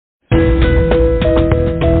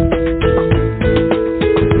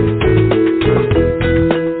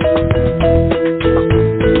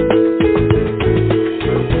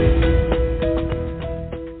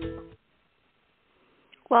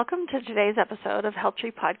to today's episode of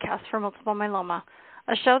HealthTree Podcast for Multiple Myeloma,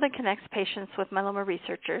 a show that connects patients with myeloma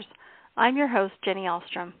researchers. I'm your host, Jenny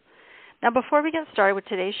Ahlstrom. Now, before we get started with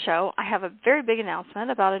today's show, I have a very big announcement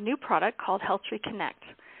about a new product called HealthTree Connect.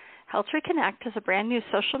 HealthTree Connect is a brand new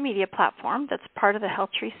social media platform that's part of the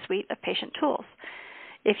HealthTree suite of patient tools.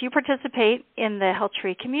 If you participate in the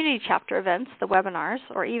HealthTree community chapter events, the webinars,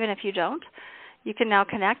 or even if you don't, you can now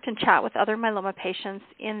connect and chat with other myeloma patients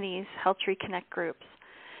in these HealthTree Connect groups.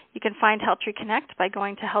 You can find HealthTree Connect by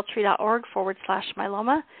going to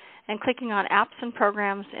healthtree.org/myeloma and clicking on Apps and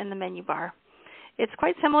Programs in the menu bar. It's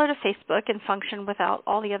quite similar to Facebook and function without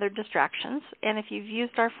all the other distractions, and if you've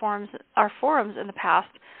used our forums in the past,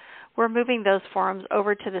 we're moving those forums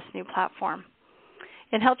over to this new platform.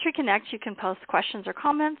 In HealthTree Connect, you can post questions or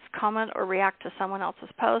comments, comment or react to someone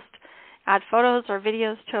else's post, add photos or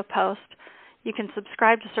videos to a post. You can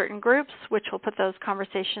subscribe to certain groups, which will put those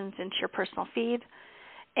conversations into your personal feed,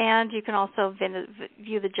 and you can also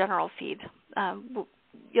view the general feed.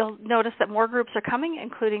 You'll notice that more groups are coming,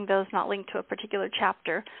 including those not linked to a particular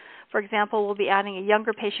chapter. For example, we'll be adding a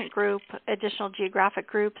younger patient group, additional geographic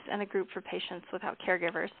groups, and a group for patients without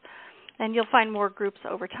caregivers. And you'll find more groups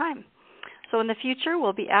over time. So in the future,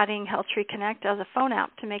 we'll be adding HealthTree Connect as a phone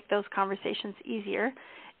app to make those conversations easier.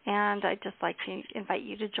 And I'd just like to invite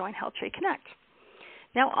you to join HealthTree Connect.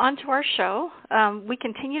 Now on to our show. We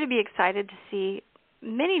continue to be excited to see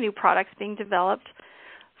many new products being developed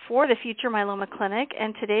for the future myeloma clinic,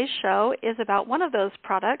 and today's show is about one of those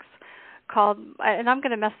products called, and I'm going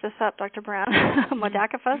to mess this up, Dr. Biran,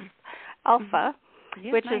 modafakusp alpha,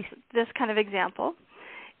 which is this kind of example.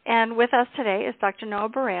 And with us today is Dr. Noa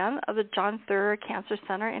Biran of the John Theurer Cancer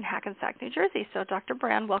Center in Hackensack, New Jersey. So Dr.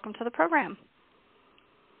 Biran, welcome to the program.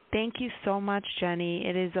 Thank you so much, Jenny.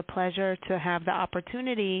 It is a pleasure to have the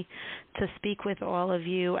opportunity to speak with all of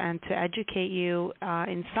you and to educate you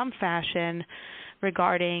in some fashion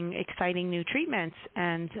regarding exciting new treatments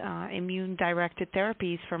and immune-directed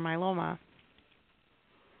therapies for myeloma.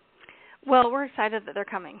 Well, we're excited that they're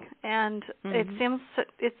coming, and it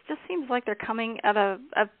just seems like they're coming at a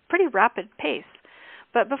pretty rapid pace.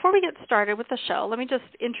 But before we get started with the show, let me just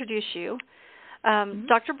introduce you.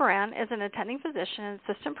 Dr. Biran is an attending physician and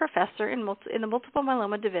assistant professor in the Multiple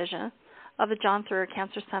Myeloma Division of the John Theurer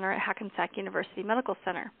Cancer Center at Hackensack University Medical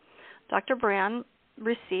Center. Dr. Biran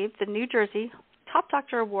received the New Jersey Top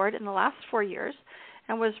Doctor Award in the last 4 years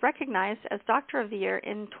and was recognized as Doctor of the Year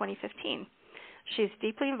in 2015. She's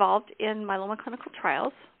deeply involved in myeloma clinical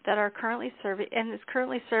trials that are currently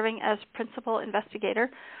serving as principal investigator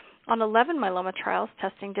on 11 myeloma trials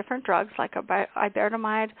testing different drugs like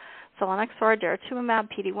iberdomide, selinexor, daratumumab,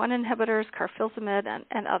 PD-1 inhibitors, carfilzomib,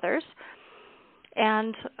 and others,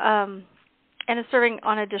 and is serving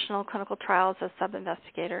on additional clinical trials as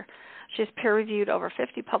sub-investigator. She's peer-reviewed over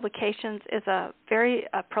 50 publications, is a very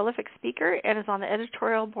prolific speaker, and is on the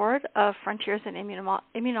editorial board of Frontiers in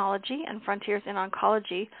Immunology and Frontiers in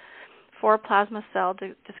Oncology for plasma cell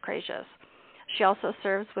dyscrasias. She also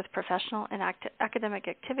serves with professional and academic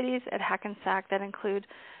activities at Hackensack that include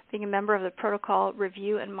being a member of the Protocol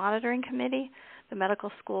Review and Monitoring Committee, the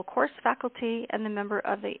Medical School Course Faculty, and the member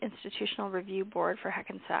of the Institutional Review Board for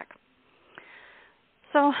Hackensack.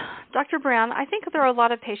 So, Dr. Biran, I think there are a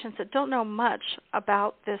lot of patients that don't know much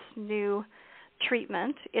about this new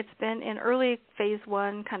treatment. It's been in early phase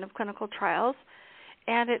 1 kind of clinical trials,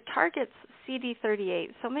 and it targets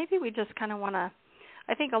CD38. So maybe we just kind of want to,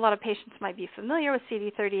 I think a lot of patients might be familiar with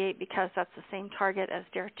CD38 because that's the same target as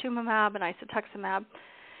daratumumab and isatuximab.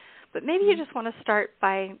 But maybe you just want to start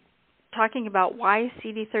by talking about why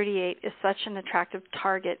CD38 is such an attractive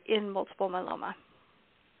target in multiple myeloma.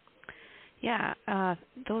 Yeah,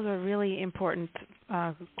 those are really important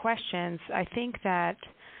questions. I think that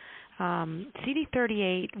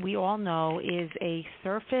CD38, we all know, is a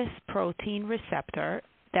surface protein receptor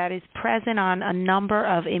that is present on a number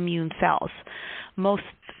of immune cells. Most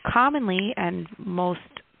commonly and most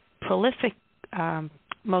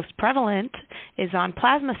prevalent is on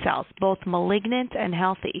plasma cells, both malignant and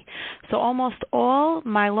healthy. So almost all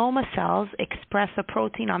myeloma cells express a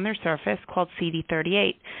protein on their surface called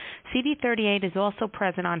CD38. CD38 is also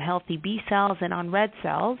present on healthy B cells and on red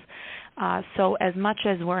cells. So as much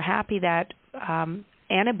as we're happy that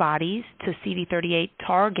antibodies to CD38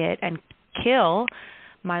 target and kill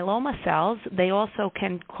myeloma cells, they also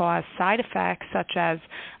can cause side effects such as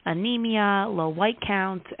anemia, low white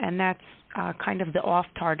count, and that's kind of the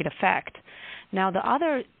off-target effect. Now, the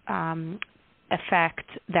other effect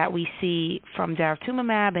that we see from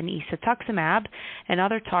daratumumab and isatuximab and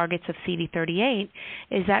other targets of CD38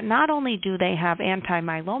 is that not only do they have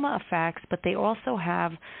anti-myeloma effects, but they also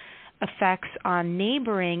have effects on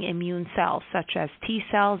neighboring immune cells, such as T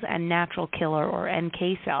cells and natural killer or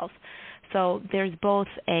NK cells. So there's both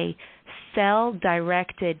a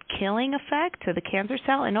cell-directed killing effect to the cancer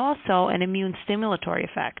cell and also an immune stimulatory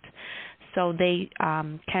effect. So they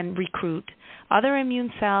can recruit other immune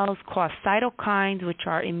cells, cause cytokines, which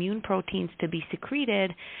are immune proteins, to be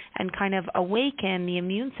secreted and kind of awaken the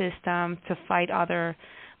immune system to fight other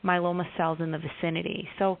myeloma cells in the vicinity.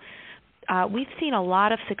 So we've seen a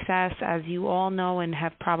lot of success, as you all know and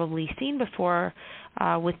have probably seen before,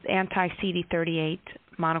 with anti-CD38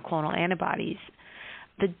 monoclonal antibodies.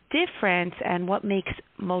 The difference and what makes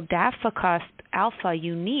modafakusp alpha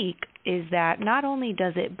unique is that not only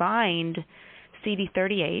does it bind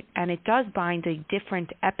CD38, and it does bind a different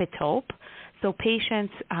epitope, so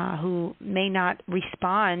patients who may not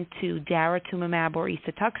respond to daratumumab or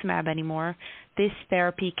isatuximab anymore, this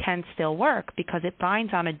therapy can still work because it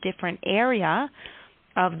binds on a different area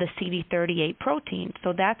of the CD38 protein.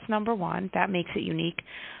 So that's number one. That makes it unique.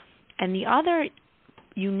 And the other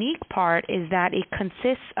unique part is that it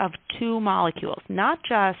consists of two molecules, not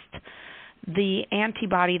just the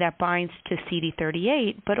antibody that binds to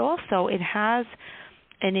CD38, but also it has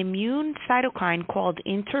an immune cytokine called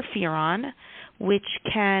interferon, which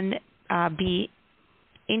can be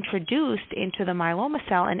introduced into the myeloma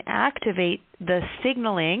cell and activate the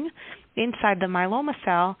signaling inside the myeloma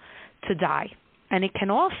cell to die. And it can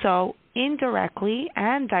also indirectly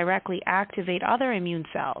and directly activate other immune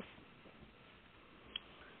cells.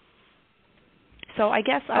 So I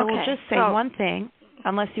guess I will just say one thing,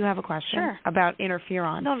 unless you have a question about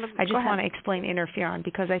interferon. No, I just want to explain interferon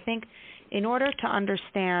because I think in order to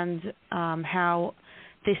understand how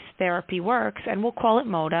this therapy works, and we'll call it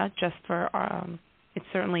Moda just for, it's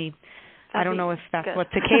certainly, I don't know if that's what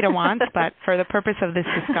Takeda wants, but for the purpose of this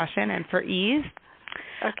discussion and for ease,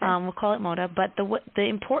 we'll call it Moda. But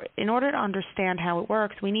in order to understand how it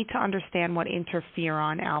works, we need to understand what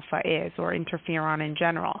interferon alpha is, or interferon in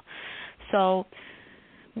general. So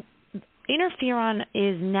interferon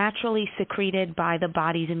is naturally secreted by the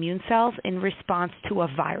body's immune cells in response to a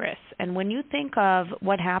virus. And when you think of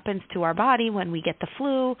what happens to our body when we get the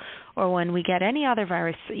flu or when we get any other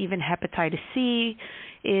virus, even hepatitis C,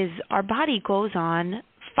 is our body goes on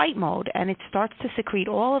fight mode and it starts to secrete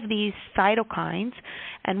all of these cytokines.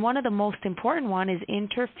 And one of the most important one is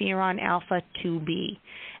interferon alpha 2B.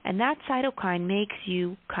 And that cytokine makes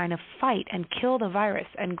you kind of fight and kill the virus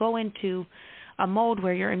and go into a mode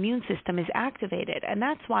where your immune system is activated. And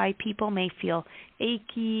that's why people may feel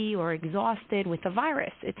achy or exhausted with the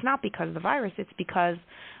virus. It's not because of the virus, it's because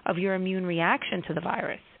of your immune reaction to the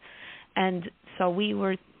virus. And so we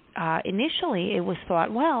were, initially it was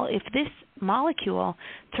thought, well, if this molecule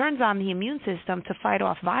turns on the immune system to fight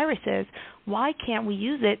off viruses, why can't we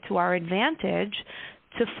use it to our advantage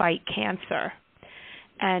to fight cancer?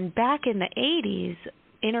 And back in the 80s,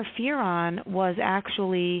 interferon was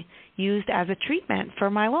actually used as a treatment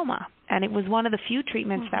for myeloma, and it was one of the few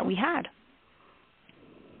treatments that we had.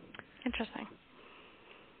 Interesting.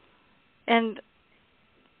 And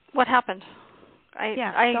what happened?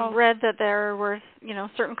 I read that there were,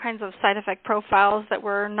 certain kinds of side effect profiles that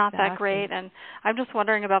were not that great, and I'm just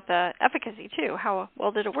wondering about the efficacy too. How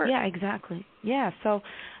well did it work? Yeah, exactly. Yeah, so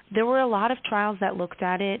there were a lot of trials that looked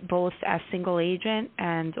at it both as single agent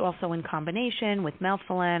and also in combination with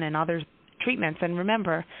melphalan and other treatments. And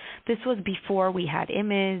remember, this was before we had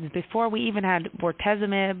IMiDs, before we even had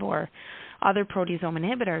bortezomib or other proteasome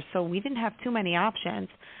inhibitors, so we didn't have too many options.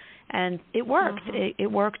 And it worked. It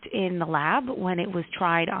worked in the lab. When it was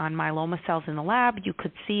tried on myeloma cells in the lab, you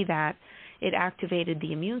could see that it activated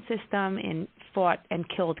the immune system and fought and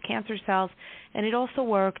killed cancer cells. And it also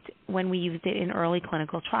worked when we used it in early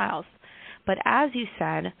clinical trials. But as you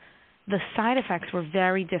said, the side effects were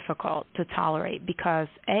very difficult to tolerate because,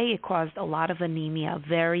 A, it caused a lot of anemia,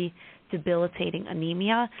 very debilitating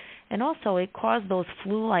anemia, and also it caused those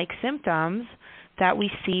flu-like symptoms that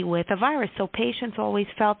we see with a virus. So patients always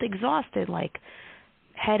felt exhausted, like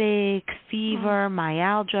headaches, fever,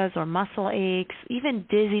 myalgias or muscle aches, even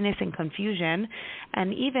dizziness and confusion.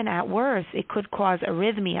 And even at worst, it could cause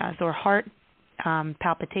arrhythmias or heart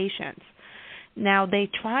palpitations. Now, they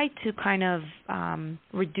tried to kind of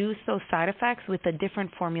reduce those side effects with a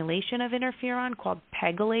different formulation of interferon called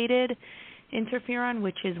pegylated interferon,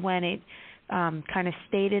 which is when it kind of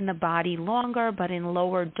stayed in the body longer but in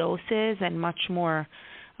lower doses and much more,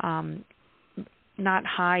 not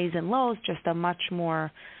highs and lows, just a much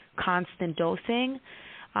more constant dosing.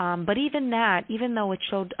 But even that, even though it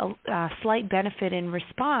showed a slight benefit in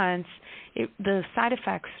response, the side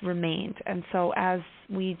effects remained. And so as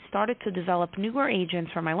we started to develop newer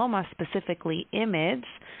agents for myeloma, specifically IMiDs,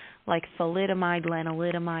 like thalidomide,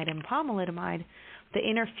 lenalidomide, and pomalidomide, the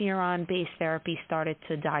interferon-based therapy started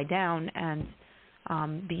to die down and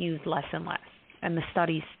be used less and less, and the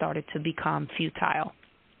studies started to become futile.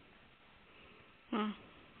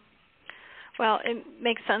 Well, it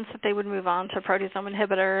makes sense that they would move on to proteasome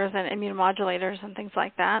inhibitors and immunomodulators and things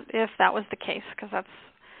like that if that was the case, because that's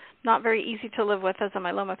not very easy to live with as a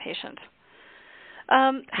myeloma patient.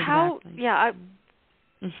 Exactly.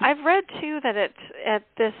 I've read too that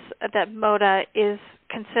that Moda is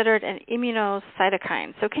considered an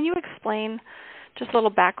immunocytokine. So can you explain just a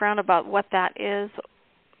little background about what that is?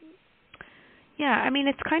 Yeah, I mean,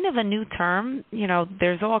 it's kind of a new term. You know,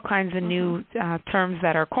 there's all kinds of new terms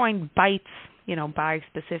that are coined. BiTEs, you know,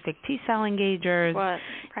 bispecific T-cell engagers,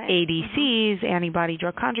 ADCs, antibody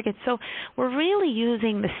drug conjugates. So we're really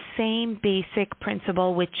using the same basic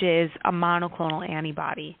principle, which is a monoclonal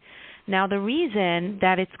antibody. Now, the reason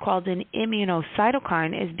that it's called an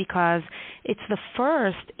immunocytokine is because it's the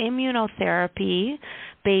first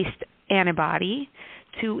immunotherapy-based antibody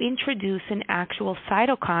to introduce an actual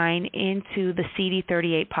cytokine into the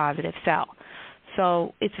CD38 positive cell.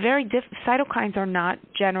 So it's very cytokines are not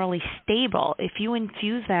generally stable. If you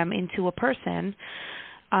infuse them into a person,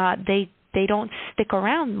 they don't stick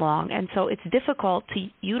around long, and so it's difficult to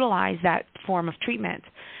utilize that form of treatment.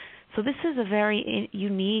 So this is a very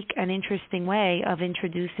unique and interesting way of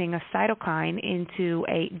introducing a cytokine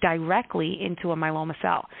directly into a myeloma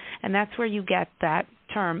cell, and that's where you get that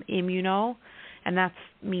term immuno, and that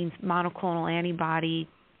means monoclonal antibody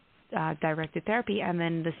directed therapy, and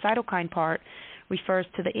then the cytokine part refers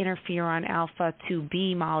to the interferon alpha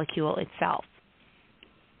 2B molecule itself.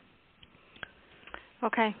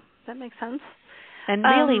 Okay, that makes sense. And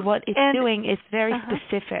really what it's doing is very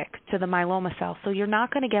specific to the myeloma cell. So you're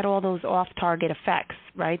not going to get all those off-target effects,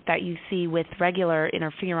 right, that you see with regular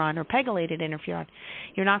interferon or pegylated interferon.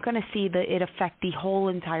 You're not going to see it affect the whole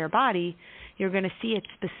entire body. You're going to see it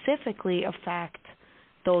specifically affect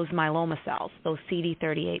those myeloma cells, those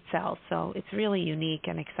CD38 cells. So it's really unique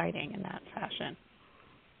and exciting in that fashion.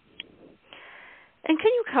 And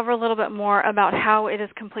can you cover a little bit more about how it is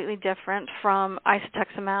completely different from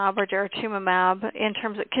isatuximab or daratumumab in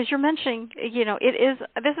terms of, because you're mentioning, you know,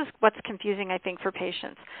 this is what's confusing, I think, for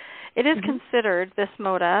patients. It is considered, this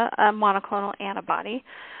Moda, a monoclonal antibody,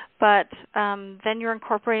 but then you're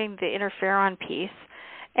incorporating the interferon piece.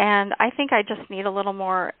 And I think I just need a little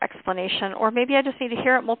more explanation, or maybe I just need to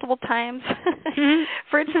hear it multiple times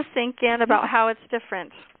for it to sink in about how it's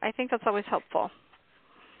different. I think that's always helpful.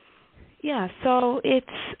 Yeah, so it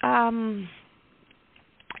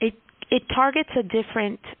targets a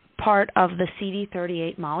different part of the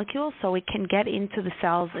CD38 molecule, so it can get into the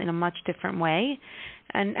cells in a much different way.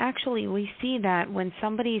 And actually, we see that when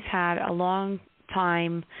somebody's had a long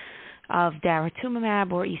time of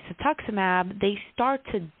daratumumab or isatuximab, they start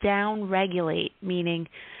to downregulate, meaning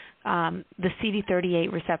the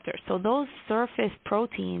CD38 receptor. So those surface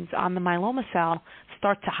proteins on the myeloma cell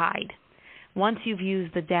start to hide once you've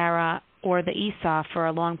used the Dara or the ISA for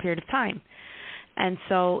a long period of time. And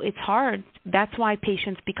so it's hard. That's why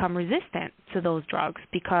patients become resistant to those drugs,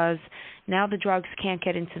 because now the drugs can't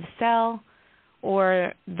get into the cell,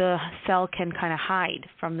 or the cell can kind of hide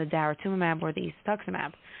from the daratumumab or the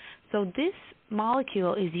isatuximab. So this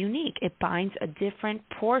molecule is unique. It binds a different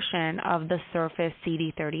portion of the surface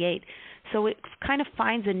CD38. So it kind of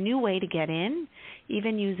finds a new way to get in,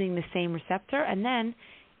 even using the same receptor, and then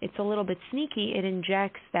it's a little bit sneaky. It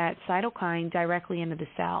injects that cytokine directly into the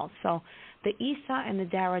cell. So the ISA and the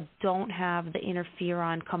DARA don't have the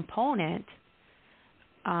interferon component,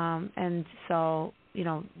 and so, you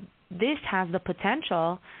know, this has the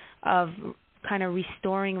potential of kind of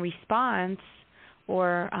restoring response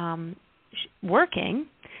or working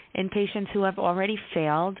in patients who have already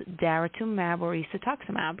failed daratumumab or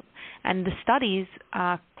isatuximab. And the studies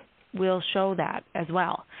will show that as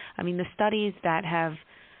well. I mean, the studies that have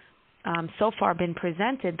so far been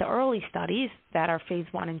presented, the early studies that are phase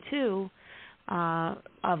 1 and 2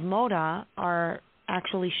 of Moda, are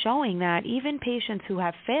actually showing that even patients who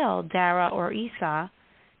have failed DARA or ISA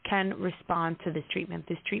can respond to this treatment.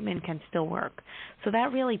 This treatment can still work. So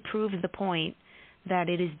that really proves the point that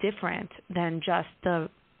it is different than just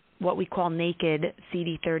what we call naked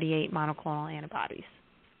CD38 monoclonal antibodies.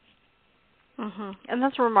 And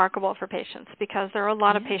that's remarkable for patients, because there are a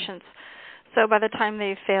lot of patients. So by the time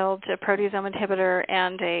they've failed a proteasome inhibitor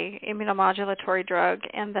and a immunomodulatory drug,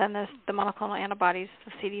 and then the monoclonal antibodies,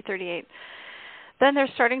 the CD38, then they're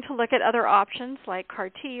starting to look at other options like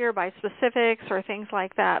CAR-T or bispecifics or things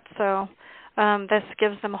like that. So this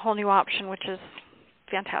gives them a whole new option, which is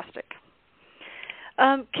fantastic.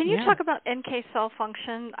 Can you talk about NK cell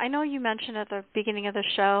function? I know you mentioned at the beginning of the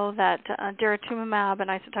show that daratumumab and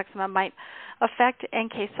isatuximab might affect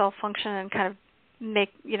NK cell function and kind of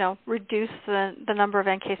reduce the number of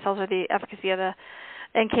NK cells or the efficacy of the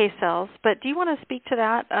NK cells. But do you want to speak to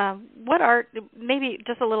that? Maybe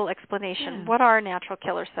just a little explanation. Yeah. What are natural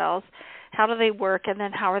killer cells? How do they work? And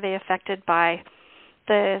then how are they affected by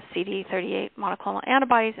the CD38 monoclonal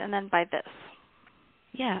antibodies and then by this?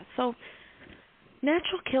 Yeah, so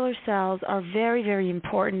natural killer cells are very, very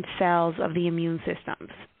important cells of the immune system.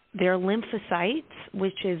 They're lymphocytes,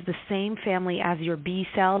 which is the same family as your B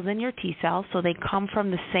cells and your T cells, so they come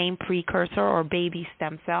from the same precursor or baby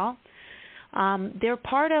stem cell. They're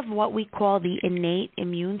part of what we call the innate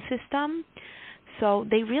immune system, so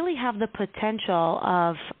they really have the potential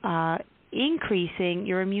of increasing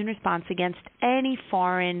your immune response against anything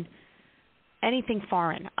foreign,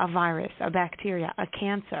 a virus, a bacteria, a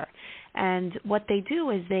cancer. And what they do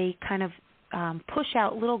is they kind of push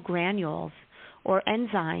out little granules or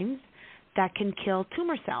enzymes that can kill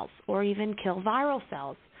tumor cells or even kill viral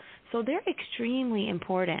cells. So they're extremely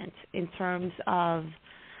important in terms of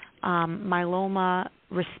myeloma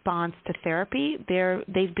response to therapy.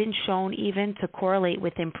 They've been shown even to correlate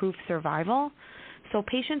with improved survival. So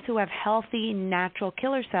patients who have healthy natural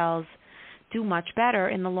killer cells do much better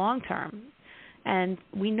in the long term. And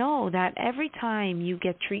we know that every time you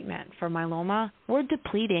get treatment for myeloma, we're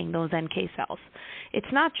depleting those NK cells.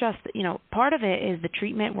 It's not just, part of it is the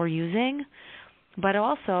treatment we're using, but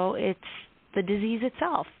also it's the disease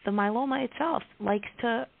itself. The myeloma itself likes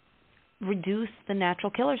to reduce the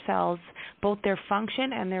natural killer cells, both their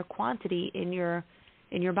function and their quantity in your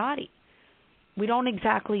body. We don't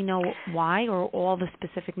exactly know why or all the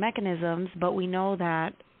specific mechanisms, but we know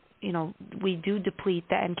that, we do deplete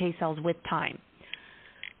the NK cells with time.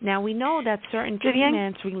 Now, we know that certain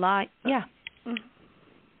treatments rely... Yeah.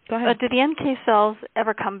 Go ahead. Do the NK cells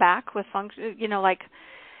ever come back with function,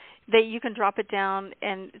 you can drop it down,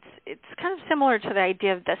 and it's kind of similar to the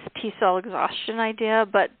idea of this T-cell exhaustion idea,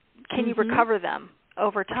 but can you recover them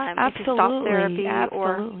over time? Absolutely. If you stop therapy?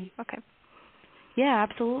 Absolutely. Okay. Yeah,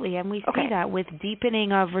 absolutely. And we see that with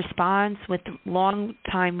deepening of response, with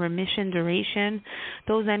long-time remission duration,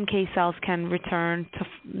 those NK cells can return to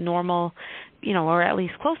normal, or at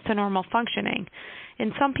least close to normal functioning.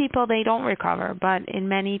 In some people, they don't recover, but in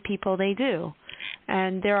many people, they do.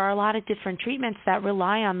 And there are a lot of different treatments that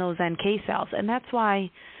rely on those NK cells. And that's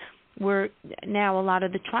why a lot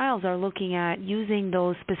of the trials are looking at using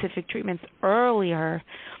those specific treatments earlier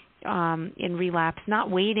in relapse,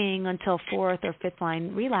 not waiting until fourth or fifth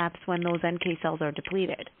line relapse when those NK cells are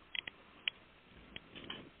depleted.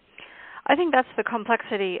 I think that's the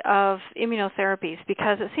complexity of immunotherapies,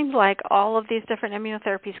 because it seems like all of these different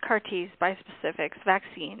immunotherapies, CAR-Ts, bispecifics,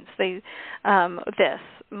 vaccines,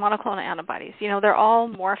 monoclonal antibodies, they're all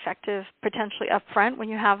more effective potentially up front when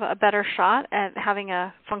you have a better shot at having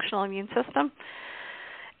a functional immune system.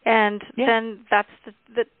 And then that's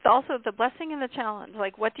also the blessing and the challenge.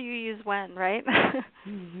 Like, what do you use when, right?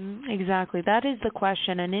 Exactly. That is the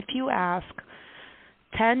question. And if you ask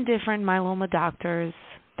 10 different myeloma doctors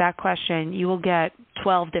that question, you will get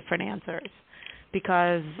 12 different answers,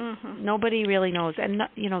 because nobody really knows. And,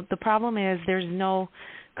 the problem is there's no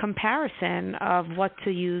comparison of what to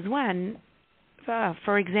use when.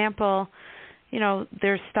 For example,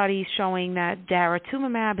 there's studies showing that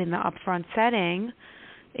daratumumab in the upfront setting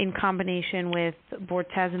in combination with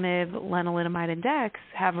bortezomib, lenalidomide, and dex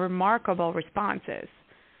have remarkable responses.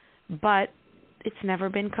 But it's never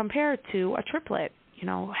been compared to a triplet,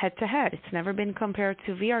 head-to-head. It's never been compared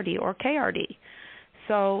to VRD or KRD.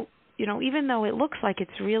 So, even though it looks like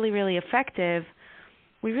it's really, really effective,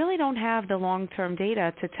 we really don't have the long-term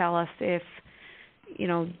data to tell us if,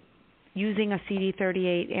 using a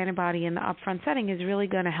CD38 antibody in the upfront setting is really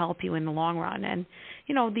going to help you in the long run. And,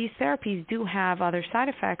 these therapies do have other side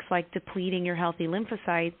effects, like depleting your healthy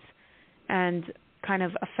lymphocytes and kind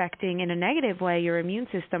of affecting in a negative way your immune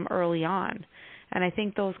system early on. And I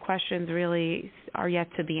think those questions really are yet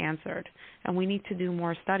to be answered. And we need to do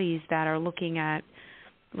more studies that are looking at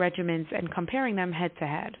regimens and comparing them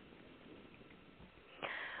head-to-head.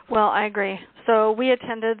 Well, I agree. So we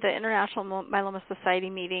attended the International Myeloma Society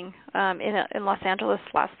meeting in Los Angeles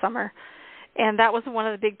last summer, and that was one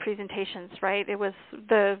of the big presentations, right? It was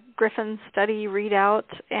the Griffin study readout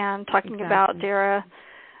and talking about DARA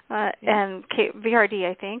and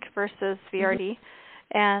VRD, I think, versus VRD.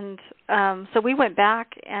 And so we went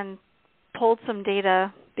back and pulled some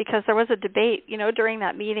data, because there was a debate, during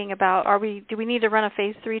that meeting about do we need to run a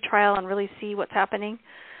phase 3 trial and really see what's happening.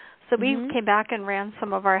 So we came back and ran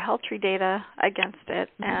some of our HealthTree data against it,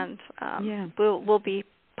 and we'll be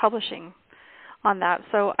publishing on that.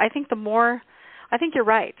 So I think I think you're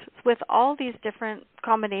right. With all these different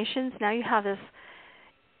combinations, now you have this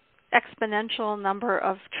exponential number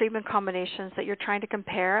of treatment combinations that you're trying to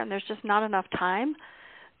compare, and there's just not enough time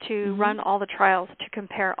to run all the trials to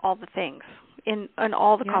compare all the things in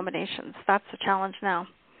all the combinations. That's the challenge now.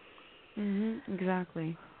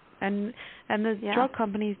 Exactly. And the drug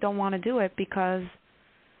companies don't want to do it because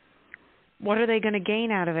what are they going to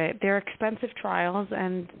gain out of it? They're expensive trials,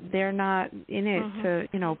 and they're not in it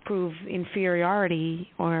to, prove inferiority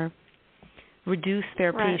or reduce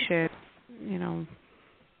their patient,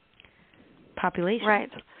 population.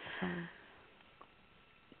 Right.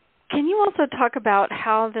 Can you also talk about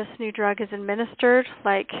how this new drug is administered?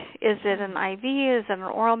 Like, is it an IV? Is it an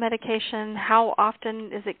oral medication? How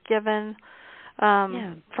often is it given?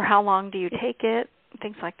 For how long do you take it?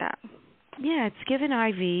 Things like that. Yeah, it's given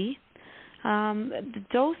IV. The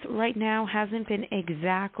dose right now hasn't been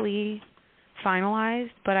exactly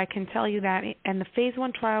finalized, but I can tell you that, and the phase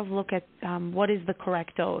 1 trials look at what is the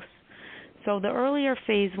correct dose. So the earlier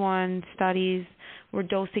phase 1 studies were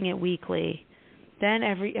dosing it weekly. Then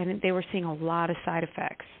and they were seeing a lot of side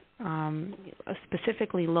effects,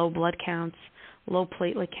 specifically low blood counts, low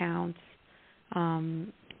platelet counts,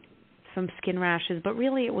 some skin rashes, but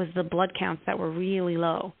really it was the blood counts that were really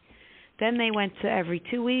low. Then they went to every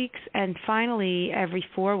 2 weeks and finally every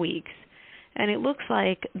 4 weeks. And it looks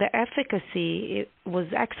like the efficacy was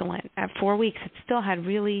excellent. At 4 weeks, it still had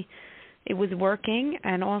it was working,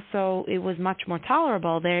 and also it was much more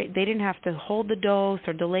tolerable. They didn't have to hold the dose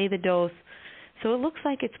or delay the dose. So it looks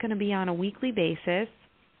like it's going to be on a monthly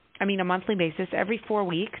basis, every 4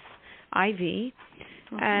 weeks, IV.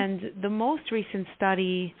 And the most recent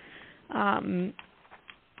study, and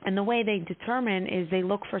the way they determine is they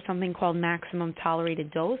look for something called maximum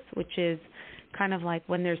tolerated dose, which is kind of like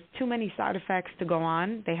when there's too many side effects to go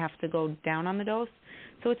on, they have to go down on the dose.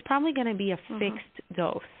 So it's probably going to be a fixed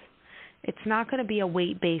dose. It's not going to be a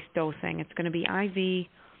weight-based dosing. It's going to be IV,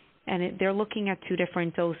 and they're looking at 2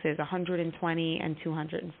 different doses, 120 and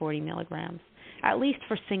 240 milligrams, at least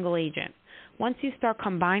for single agent. Once you start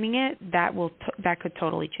combining it, that could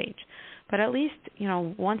totally change. But at least,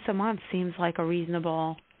 once a month seems like a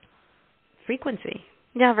reasonable frequency.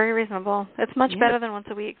 Yeah, very reasonable. It's much better than once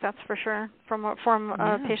a week, that's for sure, from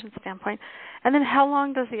a patient standpoint. And then how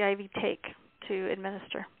long does the IV take to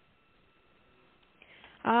administer?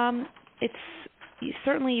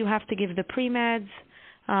 Certainly you have to give the pre-meds.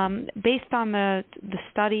 Based on the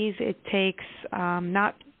studies, it takes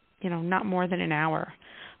not more than an hour.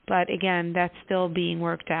 But again, that's still being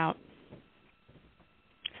worked out.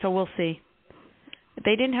 So we'll see.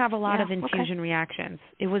 They didn't have a lot of infusion reactions.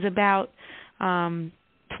 It was about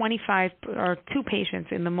 25 or 2 patients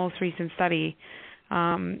in the most recent study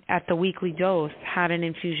at the weekly dose had an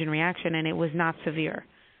infusion reaction, and it was not severe.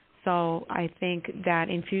 So I think that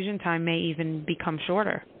infusion time may even become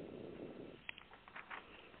shorter.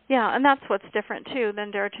 Yeah, and that's what's different, too,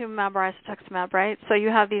 than daratumumab or isatuximab, right? So you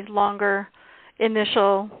have these longer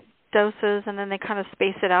initial doses, and then they kind of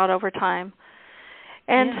space it out over time.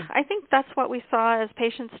 And I think that's what we saw as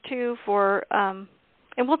patients, too, and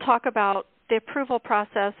we'll talk about the approval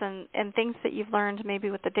process and things that you've learned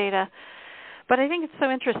maybe with the data. But I think it's so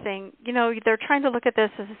interesting. They're trying to look at this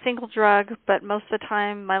as a single drug, but most of the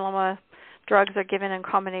time myeloma drugs are given in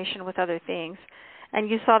combination with other things. And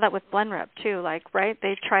you saw that with Blenrep, too, right?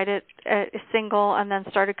 They tried it single and then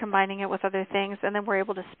started combining it with other things, and then were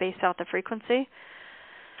able to space out the frequency.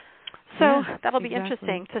 So that'll be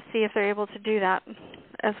interesting to see if they're able to do that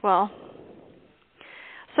as well.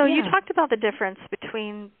 So you talked about the difference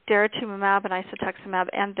between daratumumab and isatuximab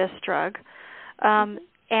and this drug.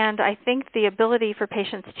 And I think the ability for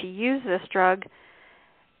patients to use this drug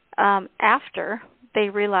after they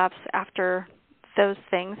relapse after those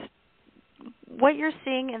things, what you're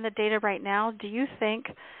seeing in the data right now, do you think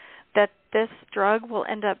that this drug will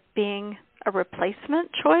end up being a replacement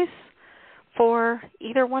choice for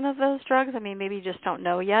either one of those drugs? I mean, maybe you just don't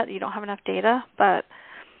know yet. You don't have enough data, but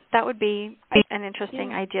that would be an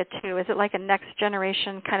interesting idea, too. Is it like a next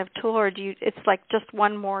generation kind of tool, or it's like just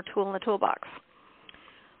one more tool in the toolbox?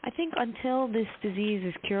 I think until this disease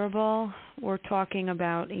is curable, we're talking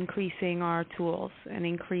about increasing our tools and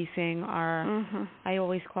increasing our, I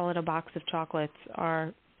always call it a box of chocolates,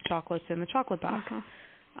 our chocolates in the chocolate box.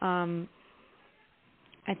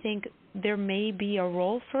 I think there may be a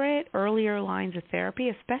role for it, earlier lines of therapy,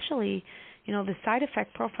 especially, the side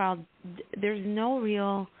effect profile. There's no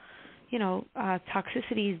real,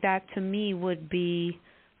 toxicities that to me would be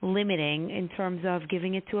limiting in terms of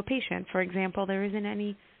giving it to a patient. For example, there isn't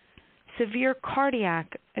any severe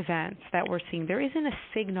cardiac events that we're seeing. There isn't a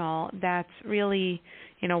signal that's really,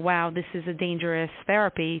 wow, this is a dangerous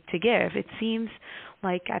therapy to give. It seems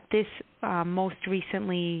like at this most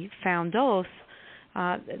recently found dose,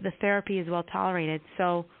 the therapy is well tolerated.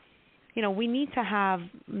 So, we need to have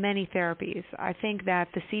many therapies. I think that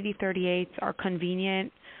the CD38s are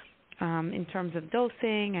convenient in terms of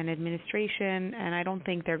dosing and administration, and I don't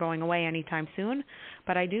think they're going away anytime soon.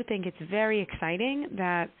 But I do think it's very exciting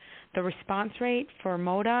that the response rate for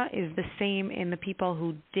Moda is the same in the people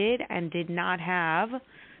who did and did not have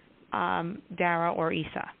Dara or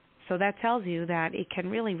Isa. So that tells you that it can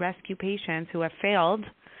really rescue patients who have failed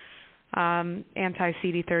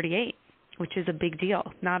anti-CD38, which is a big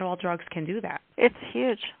deal. Not all drugs can do that. It's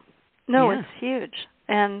huge. No, it's huge.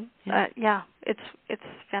 And it's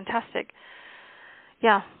fantastic.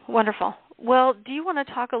 Yeah, wonderful. Well, do you want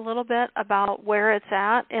to talk a little bit about where it's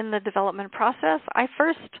at in the development process? I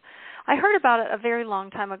heard about it a very long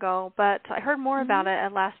time ago, but I heard more about it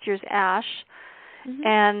at last year's ASH.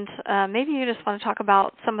 And maybe you just want to talk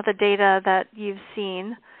about some of the data that you've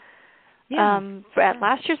seen at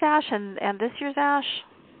last year's ASH and this year's ASH.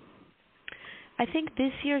 I think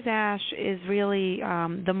this year's ASH is really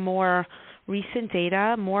the more recent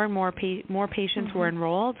data. More and more patients were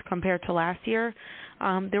enrolled compared to last year.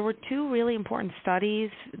 There were two really important studies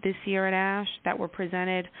this year at ASH that were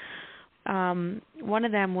presented. One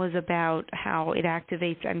of them was about how it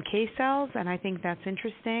activates NK cells, and I think that's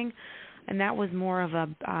interesting. And that was more of a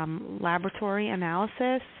laboratory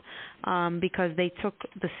analysis because they took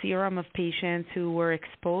the serum of patients who were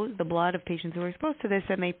exposed, the blood of patients who were exposed to this,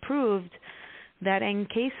 and they proved that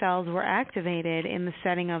NK cells were activated in the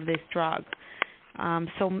setting of this drug.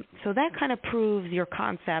 So that kind of proves your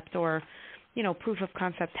concept or, proof of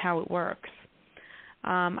concept how it works.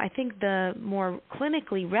 I think the more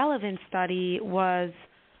clinically relevant study was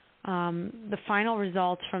the final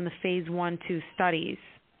results from the phase 1-2 studies.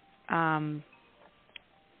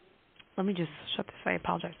 Let me just shut this. I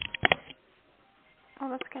apologize. Oh,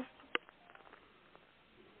 that's okay.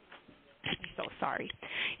 I'm so sorry.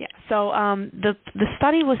 Yeah. So the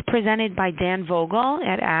study was presented by Dan Vogel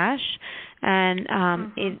at ASH, and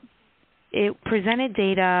it presented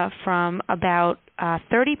data from about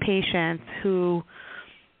 30 patients who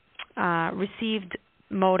received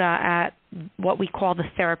Moda at what we call the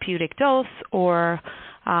therapeutic dose or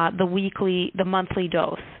the monthly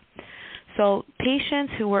dose. So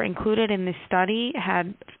patients who were included in this study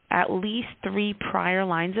had at least 3 prior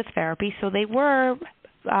lines of therapy, so they were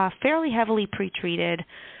fairly heavily pretreated.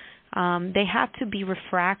 They had to be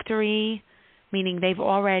refractory, meaning they've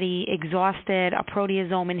already exhausted a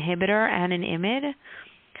proteasome inhibitor and an IMiD.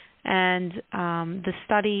 And the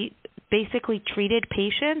study basically treated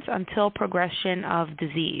patients until progression of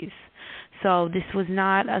disease. So this was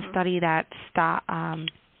not a study that stopped,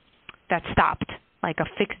 like a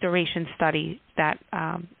fixed duration study that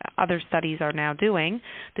other studies are now doing.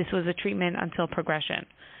 This was a treatment until progression.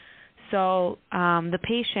 So the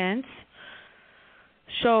patients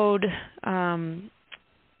showed.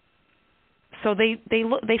 So they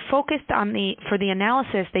focused on for the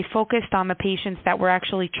analysis. They focused on the patients that were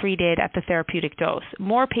actually treated at the therapeutic dose.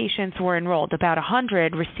 More patients were enrolled. About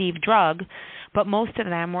 100 received drug, but most of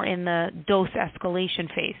them were in the dose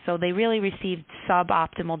escalation phase. So they really received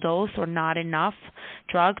suboptimal dose or not enough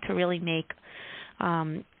drug to really make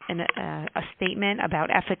a statement about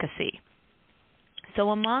efficacy.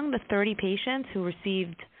 So among the 30 patients who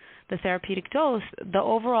received the therapeutic dose, the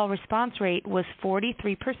overall response rate was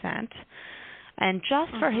 43%. And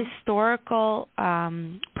just for historical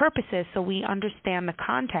purposes, so we understand the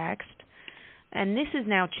context, and this is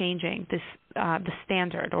now changing, the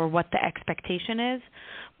standard or what the expectation is.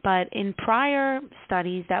 But in prior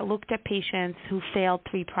studies that looked at patients who failed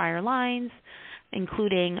 3 prior lines,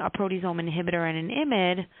 including a proteasome inhibitor and an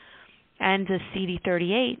IMiD, and a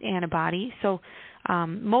CD38 antibody, so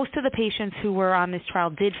most of the patients who were on this trial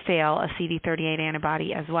did fail a CD38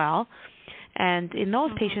 antibody as well. And in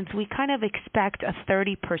those patients, we kind of expect a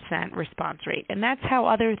 30% response rate. And that's how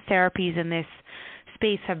other therapies in this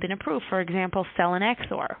space have been approved. For example,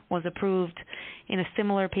 selinexor was approved in a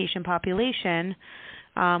similar patient population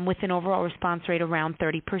with an overall response rate around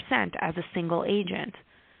 30% as a single agent.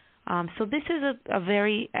 So this is a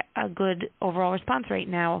very good overall response rate.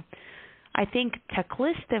 Now, I think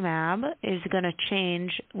teclistamab is going to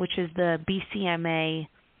change, which is the BCMA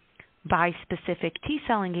bispecific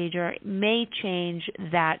T-cell engager, may change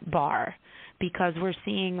that bar because we're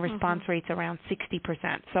seeing response rates around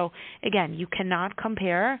 60%. So, again, you cannot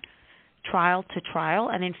compare trial to trial,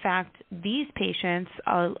 and in fact, these patients,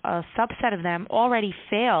 a subset of them already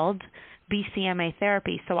failed BCMA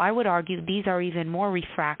therapy. So I would argue these are even more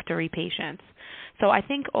refractory patients. So I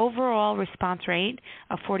think overall response rate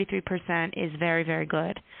of 43% is very, very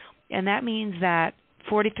good. And that means that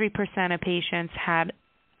 43% of patients had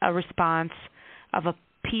a response of a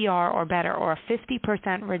PR or better, or a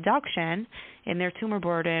 50% reduction in their tumor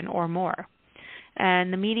burden or more.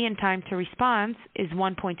 And the median time to response is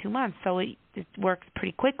 1.2 months, so it works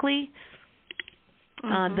pretty quickly.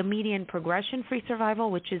 The median progression-free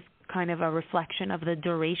survival, which is kind of a reflection of the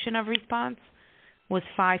duration of response, was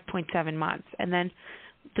 5.7 months. And then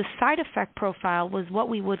the side effect profile was what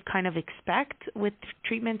we would kind of expect with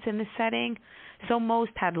treatments in this setting. So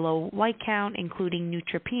most had low white count, including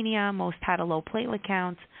neutropenia. Most had a low platelet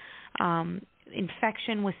count.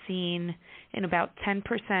 Infection was seen in about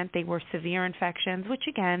 10%. They were severe infections, which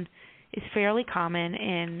again is fairly common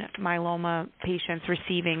in myeloma patients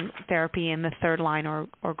receiving therapy in the third line or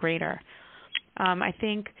greater. I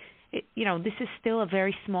think this is still a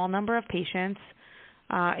very small number of patients.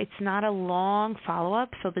 It's not a long follow-up,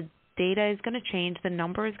 so the data is going to change, the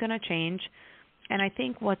number is going to change. And I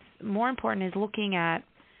think what's more important is looking at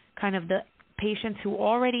kind of the patients who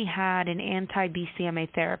already had an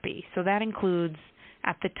anti-BCMA therapy. So that includes,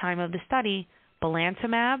 at the time of the study,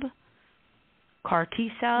 belantamab, CAR T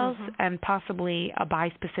cells, and possibly a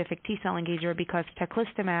bispecific T-cell engager, because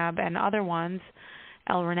teclistamab and other ones,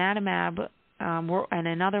 elranatamab, and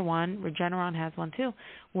another one, Regeneron has one too,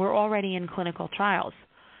 were already in clinical trials.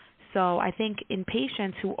 So I think in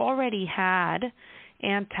patients who already had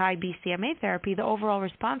anti-BCMA therapy, the overall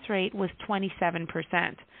response rate was 27%.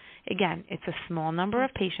 Again, it's a small number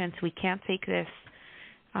of patients. We can't take this,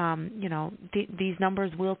 these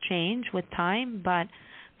numbers will change with time, but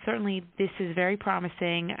certainly this is very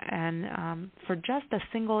promising. And for just a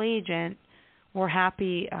single agent, we're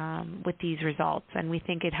happy with these results, and we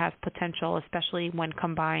think it has potential, especially when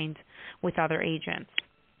combined with other agents.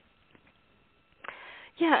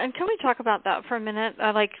 Yeah, and can we talk about that for a minute?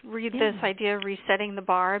 I read this idea of resetting the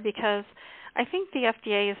bar, because I think the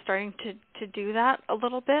FDA is starting to do that a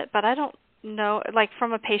little bit, but I don't know,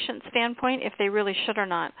 from a patient standpoint, if they really should or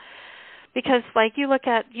not. Because,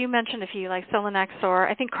 you mentioned a few, like selinexor.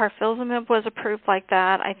 I think carfilzomib was approved like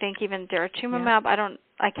that. I think even daratumumab.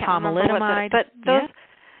 I can't remember what but those.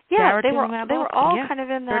 They were all kind of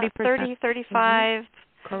in that 30, 35.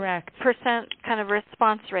 Correct. % kind of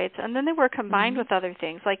response rates, and then they were combined with other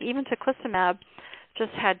things. Like even teclistamab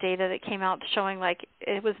just had data that came out showing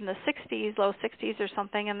it was in the 60s, low 60s or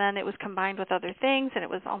something, and then it was combined with other things, and it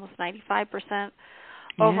was almost 95%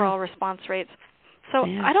 overall response rates. So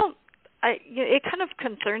it kind of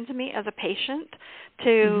concerns me as a patient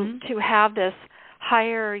to have this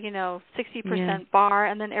higher, 60% bar,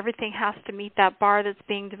 and then everything has to meet that bar that's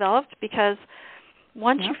being developed, because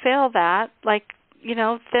once you fail that,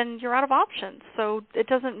 then you're out of options. So it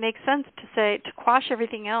doesn't make sense to quash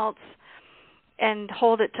everything else and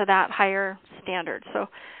hold it to that higher standard. So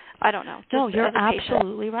I don't know. No, you're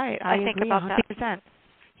absolutely right. I think agree about 100%. That.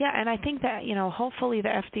 Yeah, and I think that, hopefully the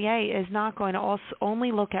FDA is not going to also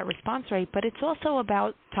only look at response rate, but it's also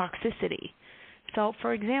about toxicity. So,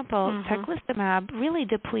 for example, teclistamab really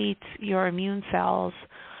depletes your immune cells,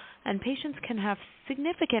 and patients can have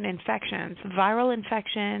significant infections, viral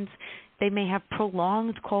infections. They may have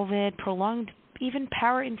prolonged COVID, prolonged even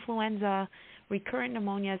parainfluenza, recurrent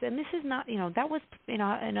pneumonias, and this is not, that was in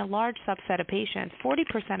a large subset of patients.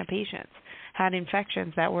 40% of patients had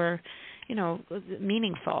infections that were,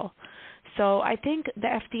 meaningful. So I think the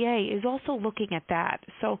FDA is also looking at that.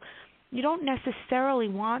 So you don't necessarily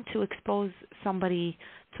want to expose somebody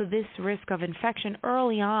to this risk of infection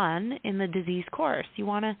early on in the disease course. You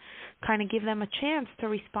want to kind of give them a chance to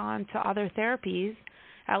respond to other therapies.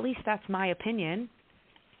 At least that's my opinion.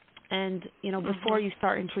 And, before you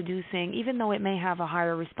start introducing, even though it may have a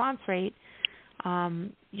higher response rate,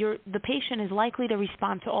 the patient is likely to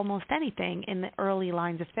respond to almost anything in the early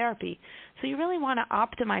lines of therapy. So you really want to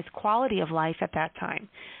optimize quality of life at that time.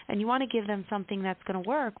 And you want to give them something that's going to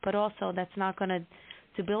work, but also that's not going to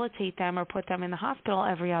debilitate them or put them in the hospital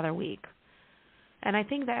every other week. And I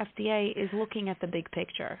think the FDA is looking at the big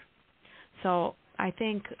picture. So I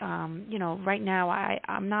think, right now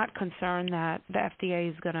I'm not concerned that the FDA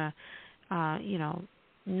is going to,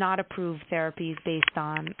 not approve therapies based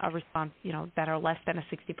on a response, that are less than a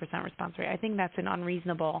 60% response rate. I think that's an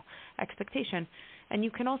unreasonable expectation. And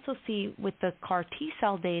you can also see with the CAR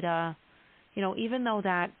T-cell data, even though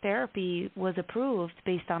that therapy was approved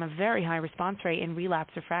based on a very high response rate in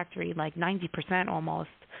relapse refractory, like 90% almost,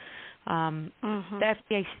 the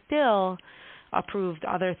FDA still approved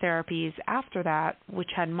other therapies after that, which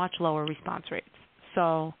had much lower response rates.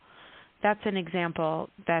 So that's an example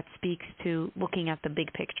that speaks to looking at the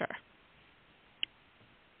big picture.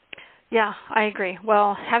 Yeah, I agree.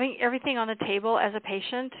 Well, having everything on the table as a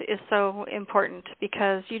patient is so important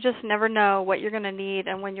because you just never know what you're going to need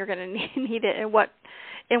and when you're going to need it and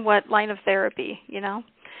in what line of therapy, You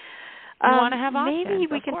want to have options, maybe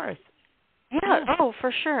we of can, course. Yeah, oh,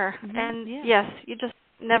 for sure. Mm-hmm. And yes, you just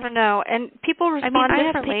never know. And people respond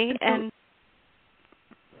differently. And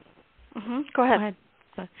Go ahead.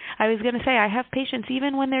 I was going to say I have patients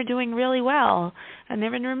even when they're doing really well and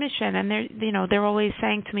they're in remission and they're always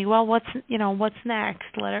saying to me, well, what's next?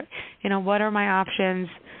 What are my options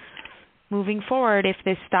moving forward if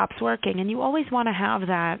this stops working? And you always want to have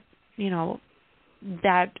that,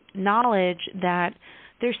 that knowledge that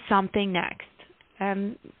there's something next.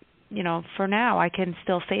 And for now I can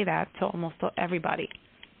still say that to almost everybody.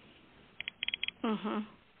 Mhm.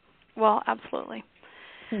 Well, absolutely.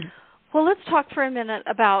 Well, let's talk for a minute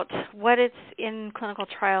about what it's in clinical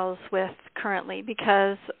trials with currently,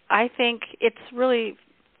 because I think it's really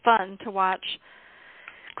fun to watch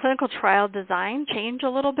clinical trial design change a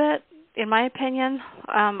little bit, in my opinion.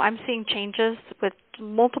 I'm seeing changes with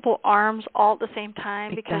multiple arms all at the same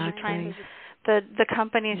time because you're trying to, the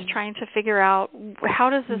company is trying to figure out how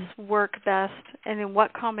does this work best and in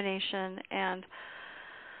what combination. And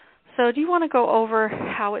so do you want to go over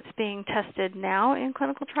how it's being tested now in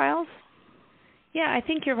clinical trials? Yeah, I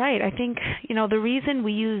think you're right. I think, the reason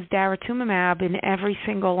we use daratumumab in every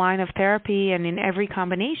single line of therapy and in every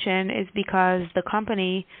combination is because the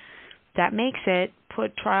company that makes it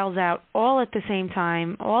put trials out all at the same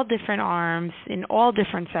time, all different arms, in all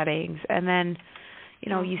different settings, and then,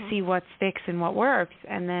 you see what sticks and what works,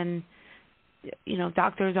 and then,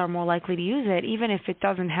 doctors are more likely to use it, even if it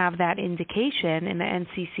doesn't have that indication in the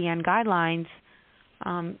NCCN guidelines.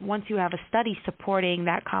 Once you have a study supporting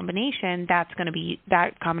that combination, that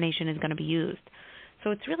combination is going to be used. So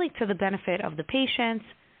it's really to the benefit of the patients,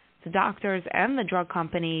 the doctors, and the drug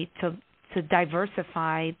company to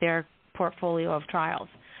diversify their portfolio of trials.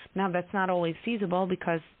 Now, that's not always feasible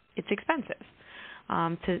because it's expensive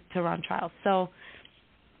to run trials. So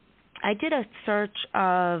I did a search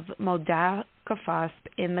of modafakusp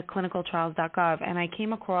in the clinicaltrials.gov, and I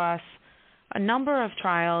came across a number of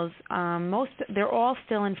trials. They're all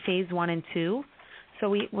still in phase 1 and 2, so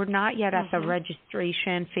we're not yet at the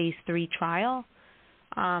registration phase 3 trial.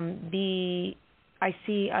 I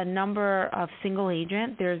see a number of single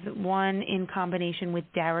agent. There's one in combination with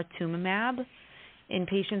daratumumab in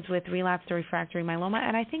patients with relapsed or refractory myeloma,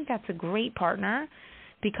 and I think that's a great partner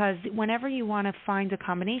because whenever you want to find a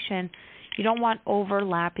combination, you don't want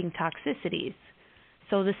overlapping toxicities.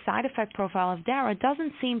 So the side effect profile of Dara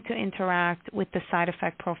doesn't seem to interact with the side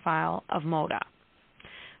effect profile of Moda.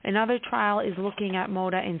 Another trial is looking at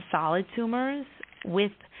Moda in solid tumors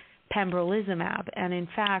with pembrolizumab. And in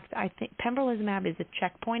fact, I think pembrolizumab is a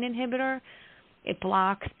checkpoint inhibitor. It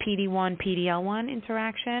blocks PD-1, PD-L1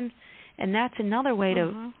 interaction. And that's another way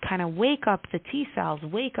to kind of wake up the T cells,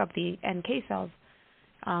 wake up the NK cells,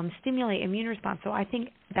 stimulate immune response. So I think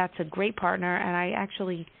that's a great partner, and I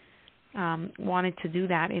actually wanted to do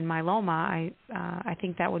that in myeloma. I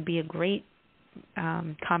think that would be a great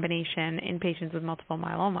combination in patients with multiple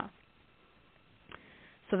myeloma.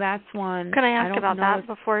 So that's one. Can I ask about that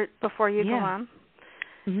before you go on?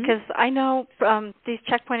 Because I know these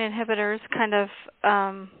checkpoint inhibitors kind of,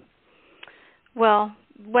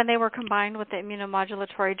 when they were combined with the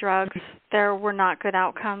immunomodulatory drugs, there were not good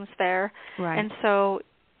outcomes there. Right. And so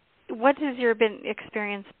what has your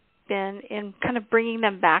experience been in kind of bringing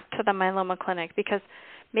them back to the myeloma clinic? Because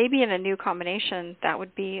maybe in a new combination, that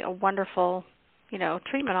would be a wonderful,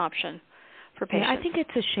 treatment option for patients. Yeah, I think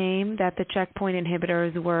it's a shame that the checkpoint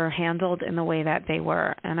inhibitors were handled in the way that they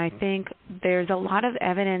were. And I think there's a lot of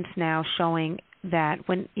evidence now showing that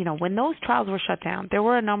when those trials were shut down, there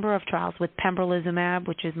were a number of trials with pembrolizumab,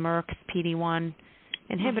 which is Merck's PD-1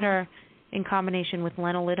 inhibitor, in combination with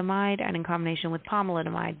lenalidomide and in combination with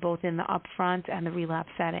pomalidomide, both in the upfront and the relapse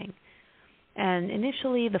setting. And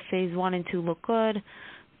initially, the phase 1 and 2 looked good,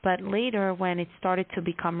 but later, when it started to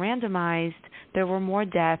become randomized, there were more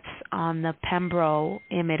deaths on the pembro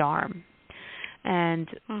IMiD arm. And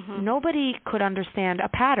nobody could understand a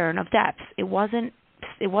pattern of deaths. It wasn't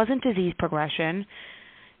disease progression.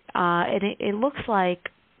 It looks like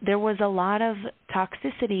there was a lot of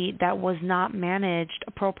toxicity that was not managed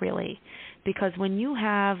appropriately, because when you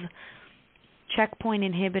have checkpoint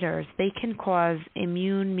inhibitors, they can cause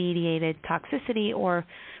immune-mediated toxicity or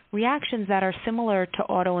reactions that are similar to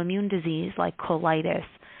autoimmune disease like colitis,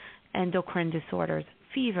 endocrine disorders,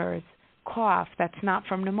 fevers, cough that's not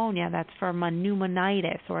from pneumonia, that's from a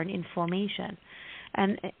pneumonitis or an inflammation.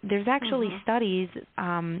 And there's actually studies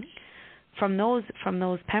from those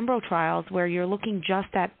Pembro trials where you're looking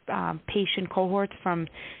just at patient cohorts from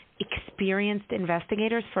experienced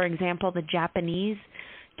investigators. For example, the Japanese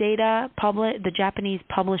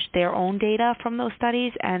published their own data from those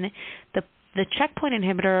studies, and the checkpoint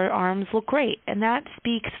inhibitor arms look great, and that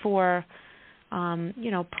speaks for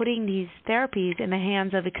putting these therapies in the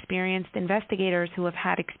hands of experienced investigators who have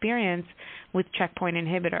had experience with checkpoint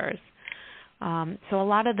inhibitors. So a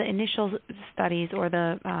lot of the initial studies, or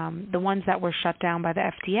the ones that were shut down by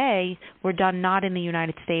the FDA, were done not in the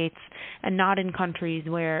United States and not in countries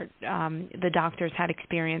where the doctors had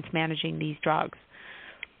experience managing these drugs.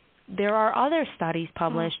 There are other studies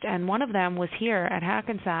published, and one of them was here at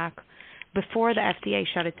Hackensack before the FDA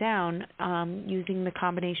shut it down, using the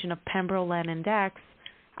combination of pembrolizumab and dex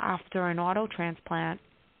after an auto transplant,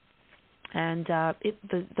 and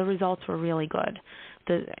the results were really good.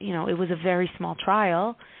 It was a very small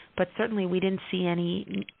trial, but certainly we didn't see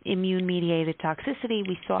any immune-mediated toxicity.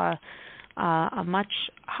 We saw a much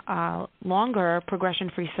longer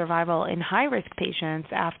progression-free survival in high-risk patients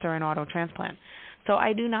after an auto transplant. So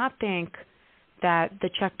I do not think that the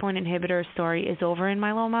checkpoint inhibitor story is over in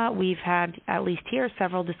myeloma. We've had, at least here,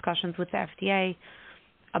 several discussions with the FDA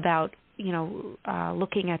about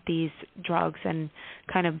looking at these drugs and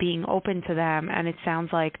kind of being open to them, and it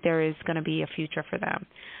sounds like there is going to be a future for them.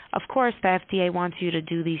 Of course, the FDA wants you to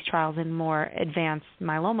do these trials in more advanced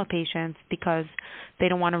myeloma patients because they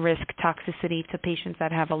don't want to risk toxicity to patients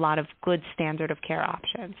that have a lot of good standard of care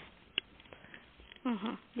options.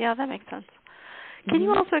 Yeah, that makes sense. Can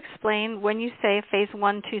you also explain, when you say a phase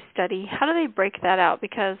 1-2 study, how do they break that out?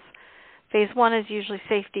 Because phase 1 is usually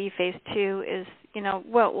safety, phase 2 is,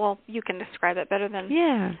 well, you can describe it better than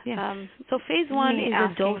So phase 1 is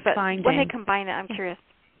a dose finding. When they combine it, I'm curious.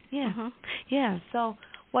 So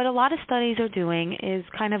what a lot of studies are doing is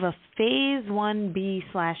kind of a phase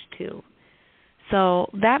 1B/2. So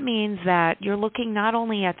that means that you're looking not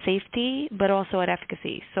only at safety but also at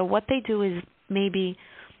efficacy. So what they do is maybe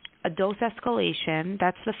a dose escalation.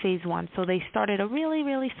 That's the phase 1. So they start at a really,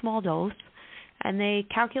 really small dose, and they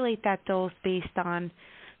calculate that dose based on,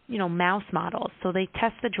 mouse models. So they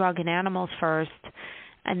test the drug in animals first,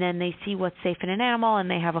 and then they see what's safe in an animal,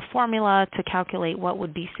 and they have a formula to calculate what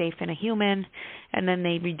would be safe in a human, and then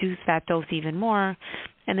they reduce that dose even more,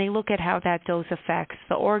 and they look at how that dose affects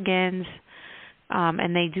the organs,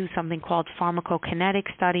 and they do something called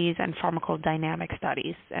pharmacokinetic studies and pharmacodynamic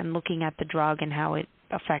studies, and looking at the drug and how it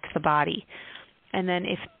affects the body. And then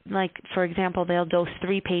if, for example, they'll dose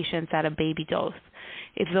 3 patients at a baby dose.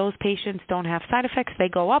 If those patients don't have side effects, they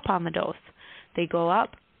go up on the dose. They go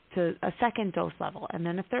up to a second dose level and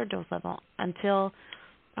then a third dose level until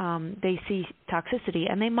they see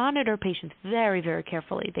toxicity. And they monitor patients very, very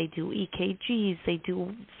carefully. They do EKGs, they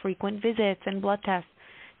do frequent visits and blood tests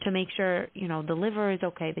to make sure, the liver is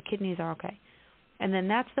okay, the kidneys are okay. And then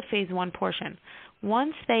that's the phase 1 portion.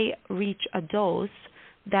 Once they reach a dose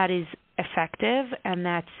that is effective and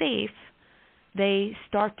that's safe, they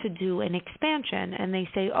start to do an expansion, and they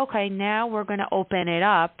say, okay, now we're going to open it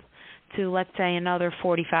up to, let's say, another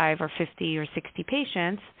 45 or 50 or 60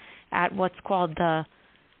 patients at what's called the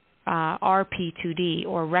RP2D,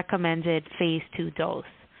 or recommended phase 2 dose.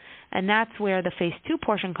 And that's where the phase 2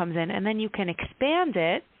 portion comes in, and then you can expand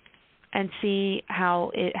it and see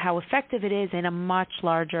how effective it is in a much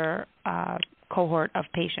larger cohort of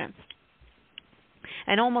patients.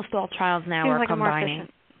 And almost all trials now are combining.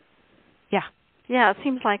 Yeah, it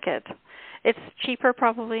seems like it. It's cheaper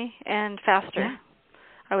probably and faster,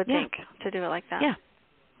 I would think, to do it like that.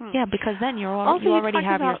 Yeah, because then you already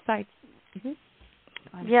have your sites.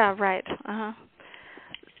 Yeah, right.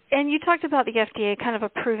 And you talked about the FDA kind of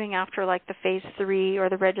approving after the phase 3 or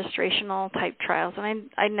the registrational type trials, and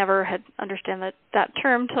I never had understand that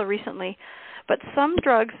term till recently. But some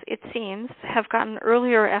drugs, it seems, have gotten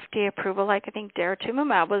earlier FDA approval, like I think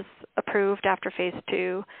daratumumab was approved after phase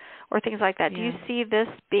 2 or things like that. Do you see this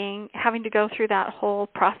having to go through that whole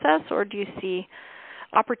process, or do you see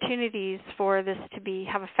opportunities for this to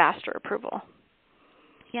have a faster approval?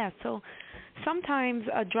 Yeah, so sometimes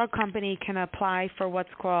a drug company can apply for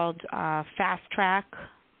what's called fast track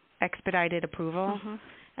expedited approval.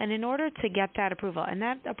 And in order to get that approval, and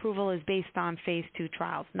that approval is based on phase 2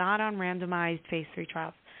 trials, not on randomized phase 3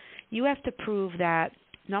 trials, you have to prove that,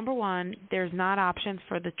 number one, there's not options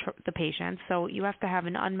for the patients, so you have to have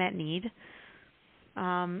an unmet need,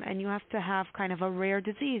 and you have to have kind of a rare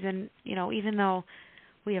disease. And, even though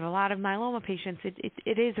we have a lot of myeloma patients,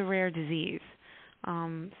 it is a rare disease.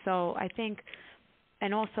 So I think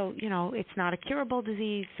and also, it's not a curable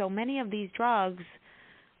disease, so many of these drugs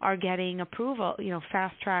are getting approval,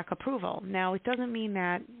 fast-track approval. Now, it doesn't mean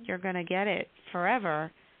that you're going to get it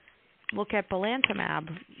forever. Look at belantamab,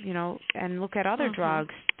 and look at other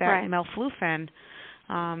drugs, that melflufen,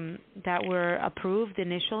 that were approved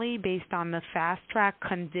initially based on the fast-track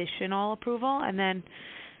conditional approval, and then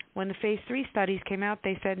when the phase 3 studies came out,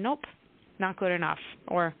 they said, nope, not good enough,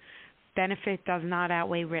 or benefit does not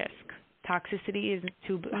outweigh risk. Toxicity is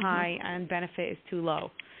too high and benefit is too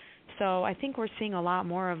low. So I think we're seeing a lot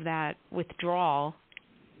more of that withdrawal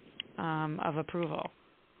of approval.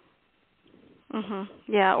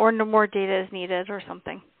 Yeah, or no more data is needed or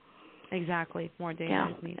something. Exactly, more data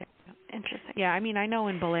is needed. Interesting. Yeah, I mean, I know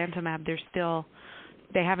in belantamab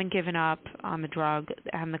they haven't given up on the drug,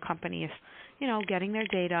 and the company is, getting their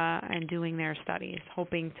data and doing their studies,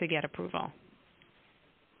 hoping to get approval.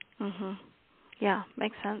 Yeah,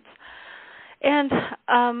 makes sense. And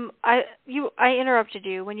I interrupted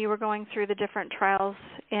you when you were going through the different trials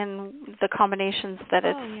in the combinations that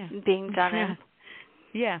it's being done in.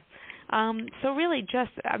 Yeah. So really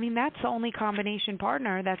that's the only combination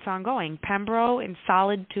partner that's ongoing. Pembro in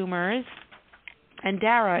solid tumors and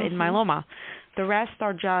Dara in myeloma. The rest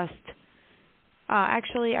are just,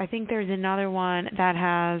 actually I think there's another one that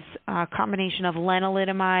has a combination of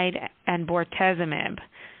lenalidomide and bortezomib.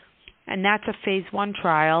 And that's a phase 1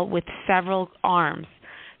 trial with several arms.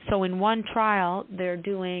 So in one trial, they're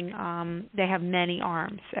doing, they have many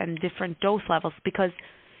arms and different dose levels, because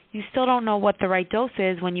you still don't know what the right dose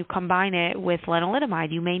is when you combine it with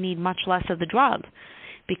lenalidomide. You may need much less of the drug,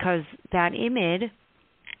 because that IMiD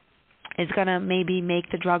is going to maybe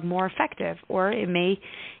make the drug more effective, or it may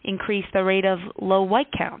increase the rate of low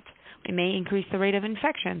white count. It may increase the rate of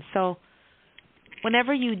infection. So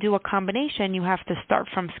whenever you do a combination, you have to start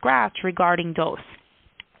from scratch regarding dose.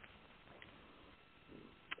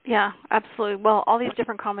 Yeah, absolutely. Well, all these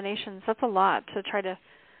different combinations, that's a lot to try to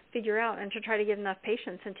figure out and to try to get enough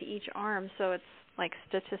patients into each arm so it's like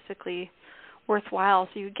statistically worthwhile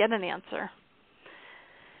so you get an answer.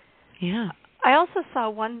 Yeah. I also saw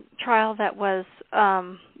one trial that was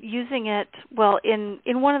using it,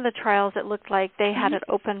 in one of the trials it looked like they had it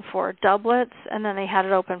open for doublets, and then they had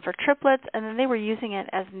it open for triplets, and then they were using it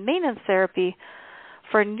as maintenance therapy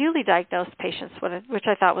for newly diagnosed patients, which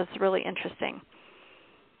I thought was really interesting.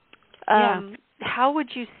 How would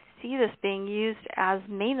you see this being used as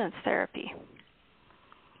maintenance therapy?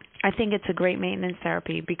 I think it's a great maintenance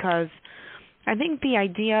therapy, because I think the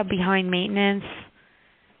idea behind maintenance,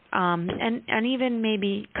 and even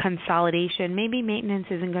maybe consolidation, maybe maintenance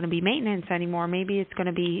isn't going to be maintenance anymore. Maybe it's going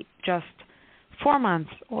to be just 4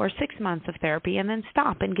 months or 6 months of therapy and then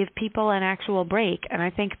stop and give people an actual break. And I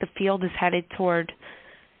think the field is headed toward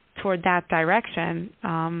that direction,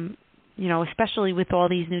 especially with all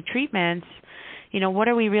these new treatments. What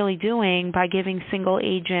are we really doing by giving single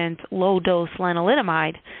agent low dose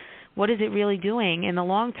lenalidomide? What is it really doing in the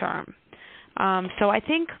long term? So I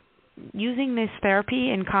think using this therapy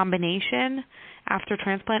in combination after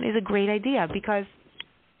transplant is a great idea, because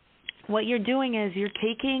what you're doing is you're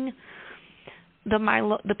taking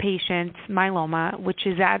the patient's myeloma, which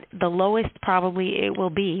is at the lowest probably it will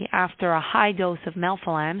be after a high dose of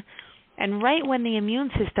melphalan, and right when the immune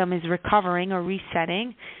system is recovering or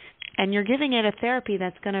resetting, and you're giving it a therapy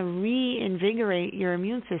that's going to reinvigorate your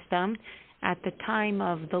immune system at the time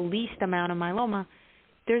of the least amount of myeloma,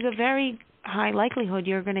 there's a very high likelihood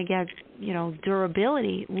you're going to get,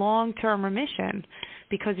 durability, long-term remission,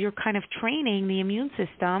 because you're kind of training the immune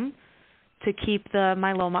system to keep the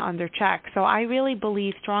myeloma under check. So I really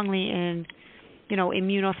believe strongly in,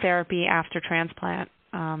 immunotherapy after transplant.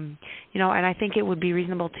 And I think it would be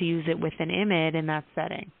reasonable to use it with an IMiD in that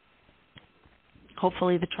setting.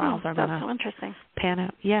 Hopefully the trials are going to pan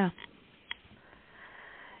out. Yeah.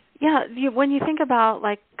 Yeah, when you think about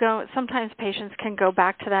sometimes patients can go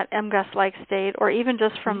back to that MGUS-like state, or even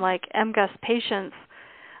just from MGUS patients,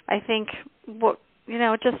 I think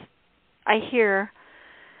I hear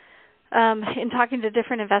in talking to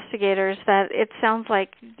different investigators that it sounds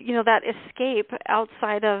like that escape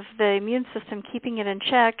outside of the immune system, keeping it in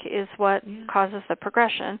check, is what causes the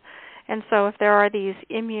progression. And so if there are these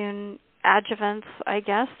immune adjuvants, I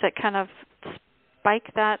guess, that kind of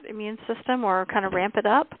spike that immune system or kind of ramp it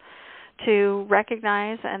up to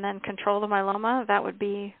recognize and then control the myeloma, that would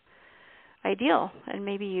be ideal. And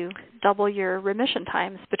maybe you double your remission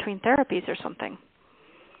times between therapies or something.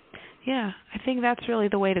 Yeah, I think that's really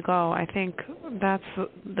the way to go. I think that's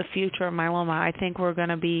the future of myeloma. I think we're going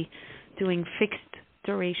to be doing fixed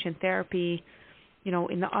duration therapy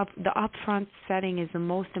in the upfront setting is the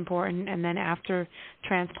most important, and then after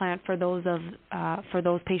transplant for those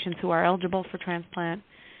patients who are eligible for transplant,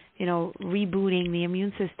 rebooting the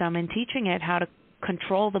immune system and teaching it how to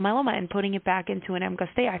control the myeloma and putting it back into an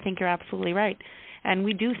MGUS state. I think you're absolutely right. And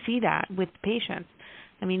we do see that with patients.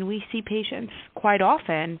 I mean, we see patients quite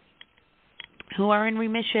often who are in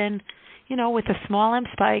remission, with a small M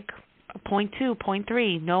spike, 0.2,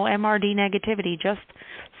 0.3, no MRD negativity, just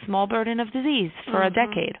small burden of disease for a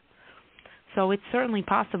decade. So it's certainly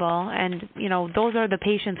possible. And, those are the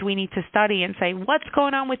patients we need to study and say, what's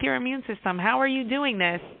going on with your immune system? How are you doing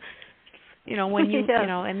this? When you,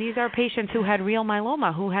 and these are patients who had real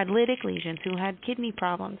myeloma, who had lytic lesions, who had kidney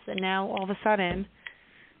problems, and now all of a sudden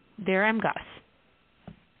they're MGUS.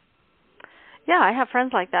 Yeah, I have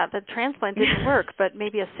friends like that. The transplant didn't work, but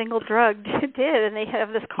maybe a single drug did, and they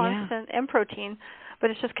have this constant M protein, but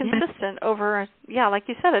it's just consistent over, like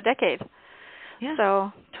you said, a decade. Yeah.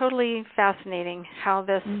 So totally fascinating how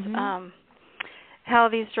this, how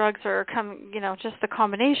these drugs are coming, just the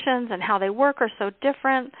combinations and how they work are so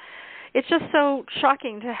different. It's just so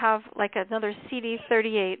shocking to have like another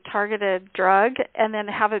CD38 targeted drug and then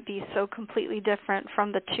have it be so completely different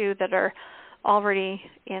from the two that are already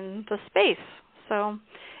in the space. So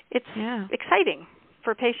it's exciting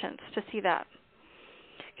for patients to see that.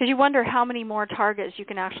 Because you wonder how many more targets you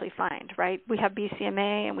can actually find, right? We have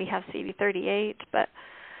BCMA and we have CD38, but,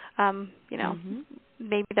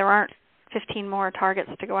 maybe there aren't 15 more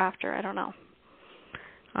targets to go after. I don't know.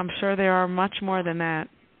 I'm sure there are much more than that.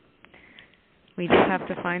 We just have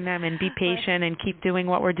to find them and be patient and keep doing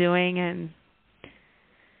what we're doing, and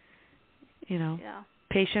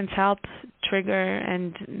patience help trigger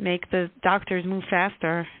and make the doctors move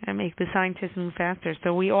faster and make the scientists move faster.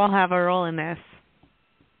 So we all have a role in this.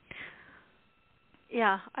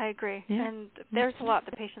 Yeah, I agree. Yeah. And there's a lot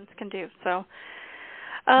the patients can do. So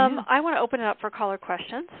I want to open it up for caller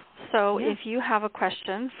questions. So if you have a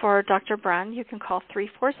question for Dr. Biran, you can call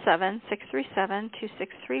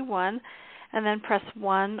 347-637-2631. and then press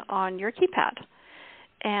 1 on your keypad.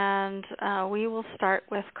 And we will start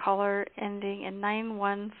with caller ending in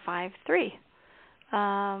 9153.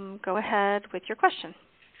 Go ahead with your question.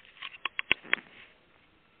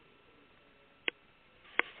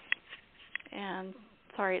 And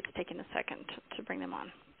sorry, it's taking a second to bring them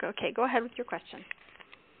on. Okay, go ahead with your question.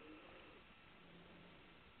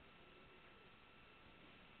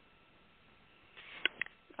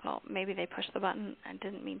 Oh, maybe they pushed the button and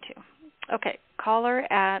didn't mean to. Okay,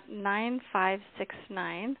 caller at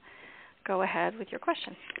 9569. Go ahead with your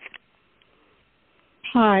question.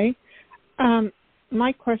 Hi.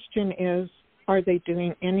 My question is, are they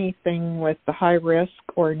doing anything with the high risk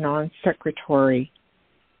or non-secretory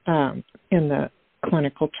in the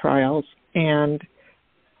clinical trials? And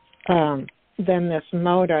then this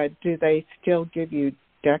Moda, do they still give you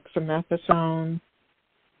dexamethasone?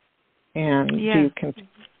 And do you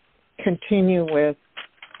continue with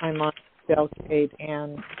immunomodulators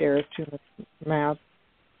and daratumumab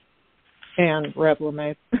and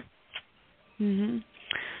Revlimid?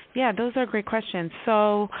 Yeah, those are great questions.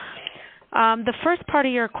 So the first part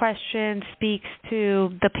of your question speaks to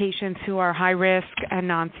the patients who are high risk and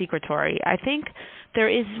non-secretory. I think there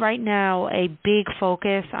is right now a big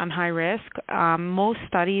focus on high risk. Most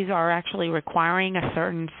studies are actually requiring a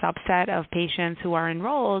certain subset of patients who are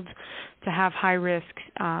enrolled to have high risk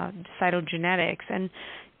cytogenetics. And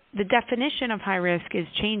the definition of high risk is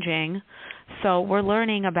changing. So we're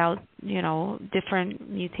learning about, different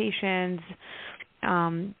mutations,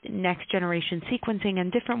 next generation sequencing,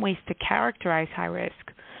 and different ways to characterize high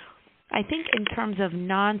risk. I think in terms of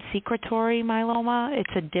non-secretory myeloma,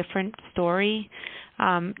 it's a different story.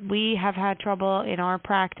 We have had trouble in our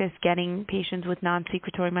practice getting patients with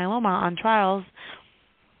non-secretory myeloma on trials.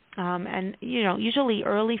 And, usually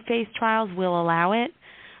early phase trials will allow it,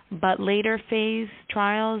 but later phase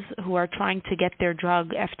trials who are trying to get their drug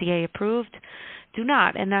FDA approved do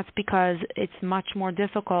not, and that's because it's much more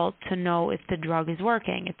difficult to know if the drug is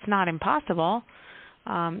working. It's not impossible.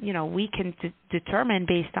 We can determine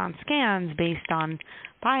based on scans, based on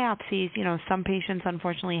biopsies. Some patients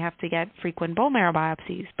unfortunately have to get frequent bone marrow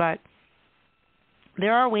biopsies, but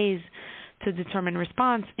there are ways to determine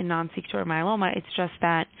response in non-secretory myeloma. It's just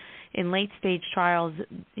that in late-stage trials,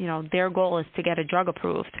 their goal is to get a drug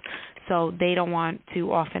approved, so they don't want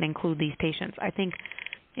to often include these patients. I think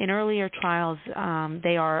in earlier trials,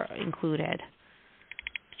 they are included.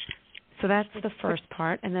 So that's the first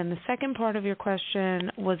part. And then the second part of your question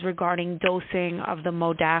was regarding dosing of the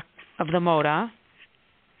Moda,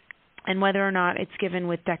 and whether or not it's given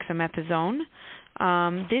with dexamethasone.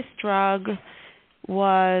 This drug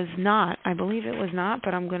was not. I believe it was not,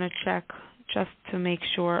 but I'm going to check just to make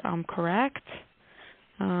sure I'm correct.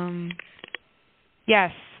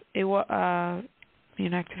 Yes, it was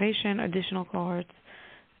immune activation, additional cohorts.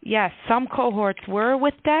 Yes, some cohorts were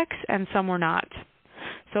with dex and some were not.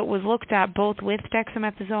 So it was looked at both with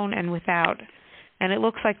dexamethasone and without. And it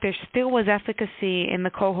looks like there still was efficacy in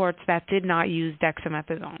the cohorts that did not use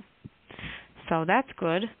dexamethasone. So that's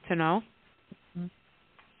good to know.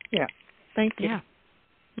 Yeah. Thank you. Yeah.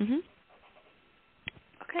 Mhm.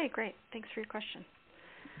 Okay, great. Thanks for your question.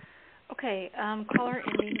 Okay, caller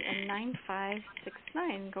ending in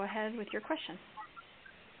 9569. Go ahead with your question.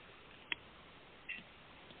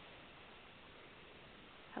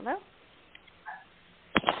 Hello?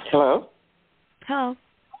 Hello? Hello.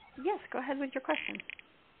 Yes, go ahead with your question.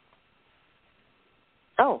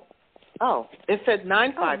 Oh, it said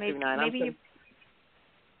 9529. Maybe you...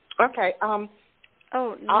 Okay.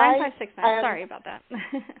 9569. Sorry about that.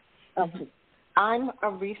 I'm a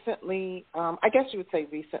recently, I guess you would say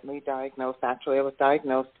recently diagnosed, actually. I was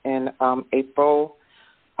diagnosed in April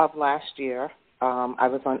of last year. I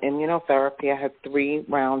was on immunotherapy. I had 3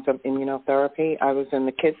 rounds of immunotherapy. I was in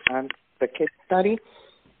the kids study,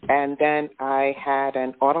 and then I had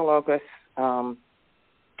an autologous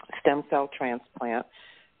stem cell transplant.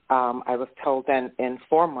 I was told then in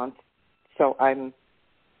 4 months, so I'm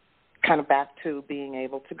kind of back to being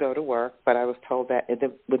able to go to work, but I was told that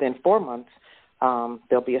within 4 months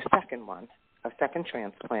there'll be a second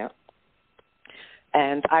transplant.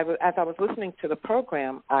 And as I was listening to the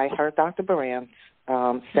program, I heard Dr. Biran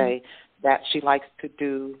say that she likes to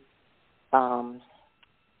do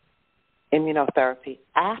immunotherapy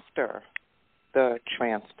after the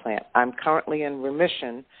transplant. I'm currently in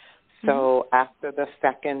remission, so after the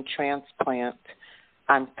second transplant,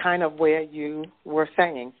 I'm kind of where you were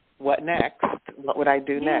saying, what next? What would I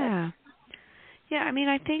do next? Yeah, I mean,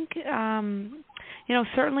 I think,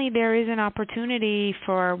 certainly there is an opportunity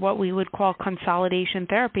for what we would call consolidation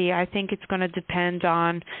therapy. I think it's going to depend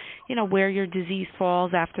on, where your disease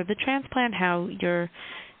falls after the transplant, how your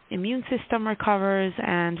immune system recovers,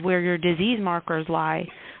 and where your disease markers lie.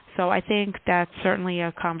 So I think that's certainly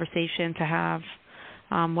a conversation to have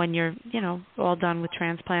when you're, all done with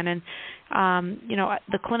transplant. And,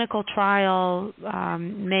 the clinical trial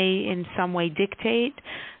may in some way dictate,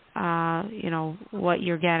 what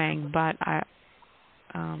you're getting, but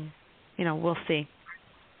we'll see.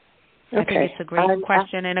 Okay. I think it's a great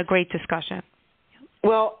question and a great discussion.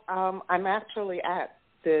 Well, I'm actually at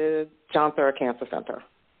the John Theurer Cancer Center.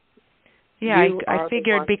 Yeah, I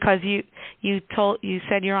figured because you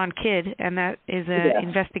said you're on KID, and that is an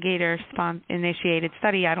investigator-initiated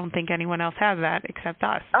study. I don't think anyone else has that except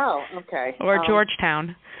us. Oh, okay. Or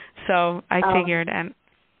Georgetown. So I figured, and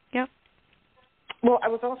yep. Well, I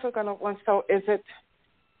was also going to. So is it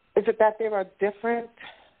that there are different?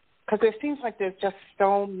 Because it seems like there's just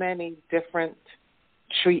so many different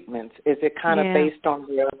treatments. Is it kind of based on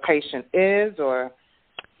where the patient is, or?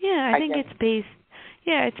 Yeah, I think it's based.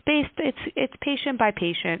 Yeah, it's patient by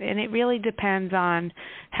patient, and it really depends on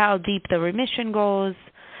how deep the remission goes,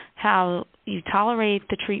 how you tolerate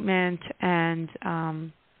the treatment, and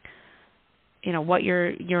what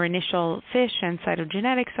your initial FISH and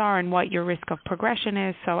cytogenetics are, and what your risk of progression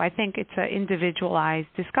is. So I think it's an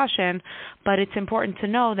individualized discussion, but it's important to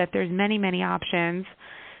know that there's many, many options,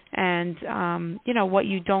 and what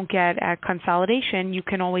you don't get at consolidation, you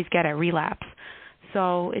can always get at relapse.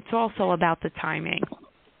 So it's also about the timing.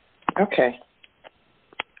 Okay.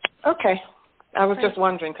 I was just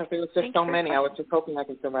wondering because there was just so many. I was just hoping I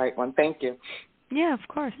get the right one. Thank you. Yeah, of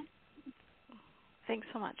course. Thanks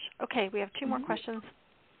so much. Okay, we have 2 more questions,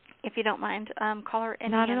 if you don't mind. Caller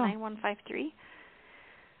ending in 9153.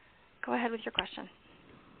 Go ahead with your question.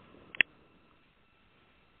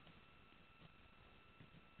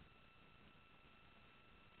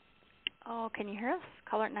 Oh, can you hear us?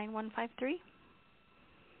 Caller 9153.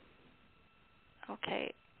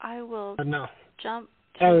 Okay, I will jump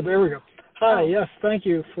to... Oh, there we go. Hi, yes, thank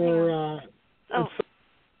you for...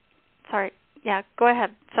 sorry. Yeah, go ahead.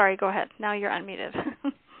 Sorry, go ahead. Now you're unmuted.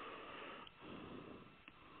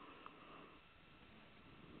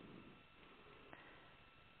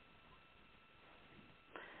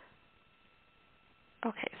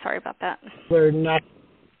 Okay, sorry about that. We're not...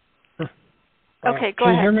 Okay, go ahead.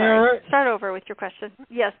 Can you hear me all right? Start over with your question.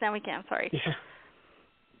 Yes, now we can. Sorry. Yeah.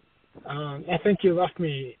 I think you left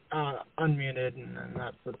me unmuted, and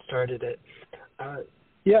that's what started it.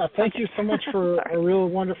 Thank you so much for a real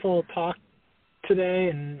wonderful talk today,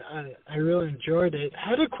 and I really enjoyed it. I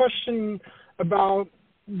had a question about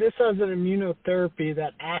this as an immunotherapy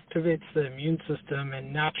that activates the immune system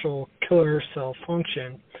and natural killer cell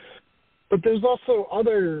function. But there's also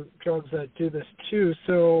other drugs that do this too.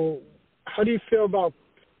 So how do you feel about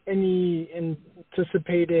any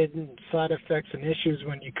anticipated side effects and issues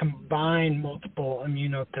when you combine multiple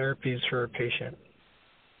immunotherapies for a patient?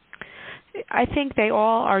 I think they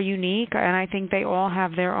all are unique, and I think they all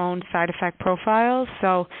have their own side effect profiles.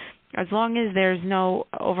 So as long as there's no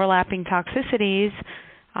overlapping toxicities,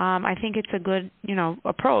 I think it's a good,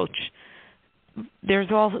 approach. There's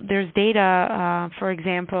data, for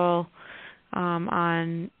example,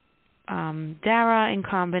 on Dara in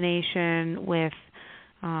combination with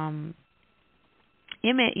Dara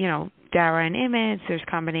and IMiDs. There's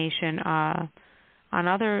combination on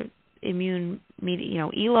other immune,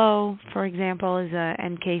 ELO, for example, is a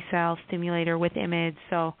NK cell stimulator with IMiDs.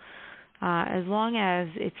 So as long as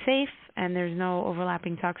it's safe and there's no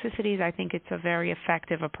overlapping toxicities, I think it's a very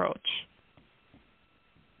effective approach.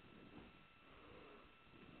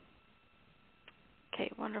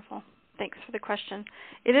 Okay, wonderful. Thanks for the question.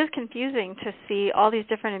 It is confusing to see all these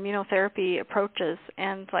different immunotherapy approaches,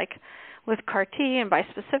 and like with CAR T and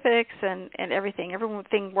bispecifics and everything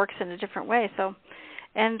works in a different way. So,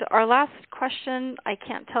 and our last question, I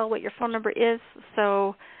can't tell what your phone number is,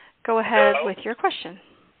 so go ahead with your question.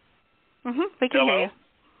 We can hear you.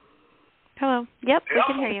 Hello. Yep, we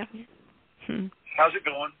can hear you. How's it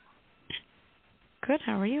going? Good.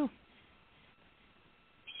 How are you?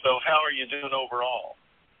 So how are you doing overall?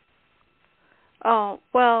 Oh,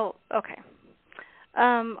 well, okay.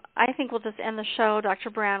 I think we'll just end the show, Dr.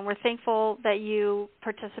 Biran. We're thankful that you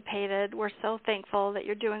participated. We're so thankful that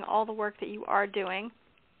you're doing all the work that you are doing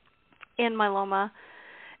in myeloma,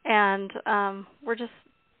 and we're just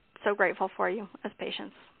so grateful for you as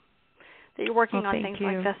patients, that you're working on things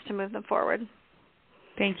like this to move them forward.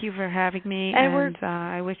 Thank you for having me, and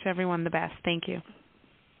I wish everyone the best. Thank you.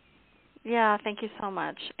 Yeah, thank you so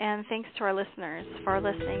much. And thanks to our listeners for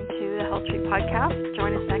listening to the HealthTree Podcast.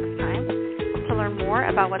 Join us next time to learn more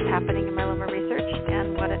about what's happening in myeloma research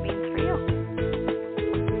and what it means for you.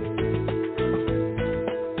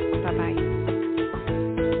 Bye-bye.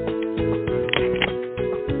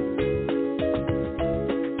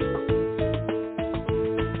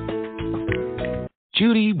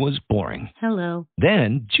 Judy was boring. Hello.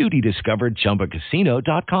 Then Judy discovered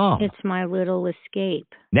ChumbaCasino.com. It's my little escape.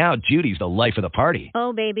 Now Judy's the life of the party.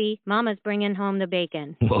 Oh, baby, mama's bringing home the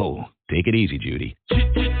bacon. Whoa, take it easy, Judy.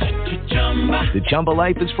 The Chumba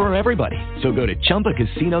life is for everybody. So go to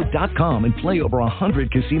ChumbaCasino.com and play over 100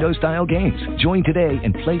 casino-style games. Join today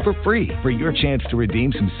and play for free for your chance to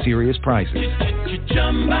redeem some serious prizes.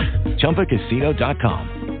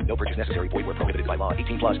 ChumbaCasino.com. No purchase necessary. Void where prohibited by law.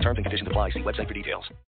 18+ terms and conditions apply. See website for details.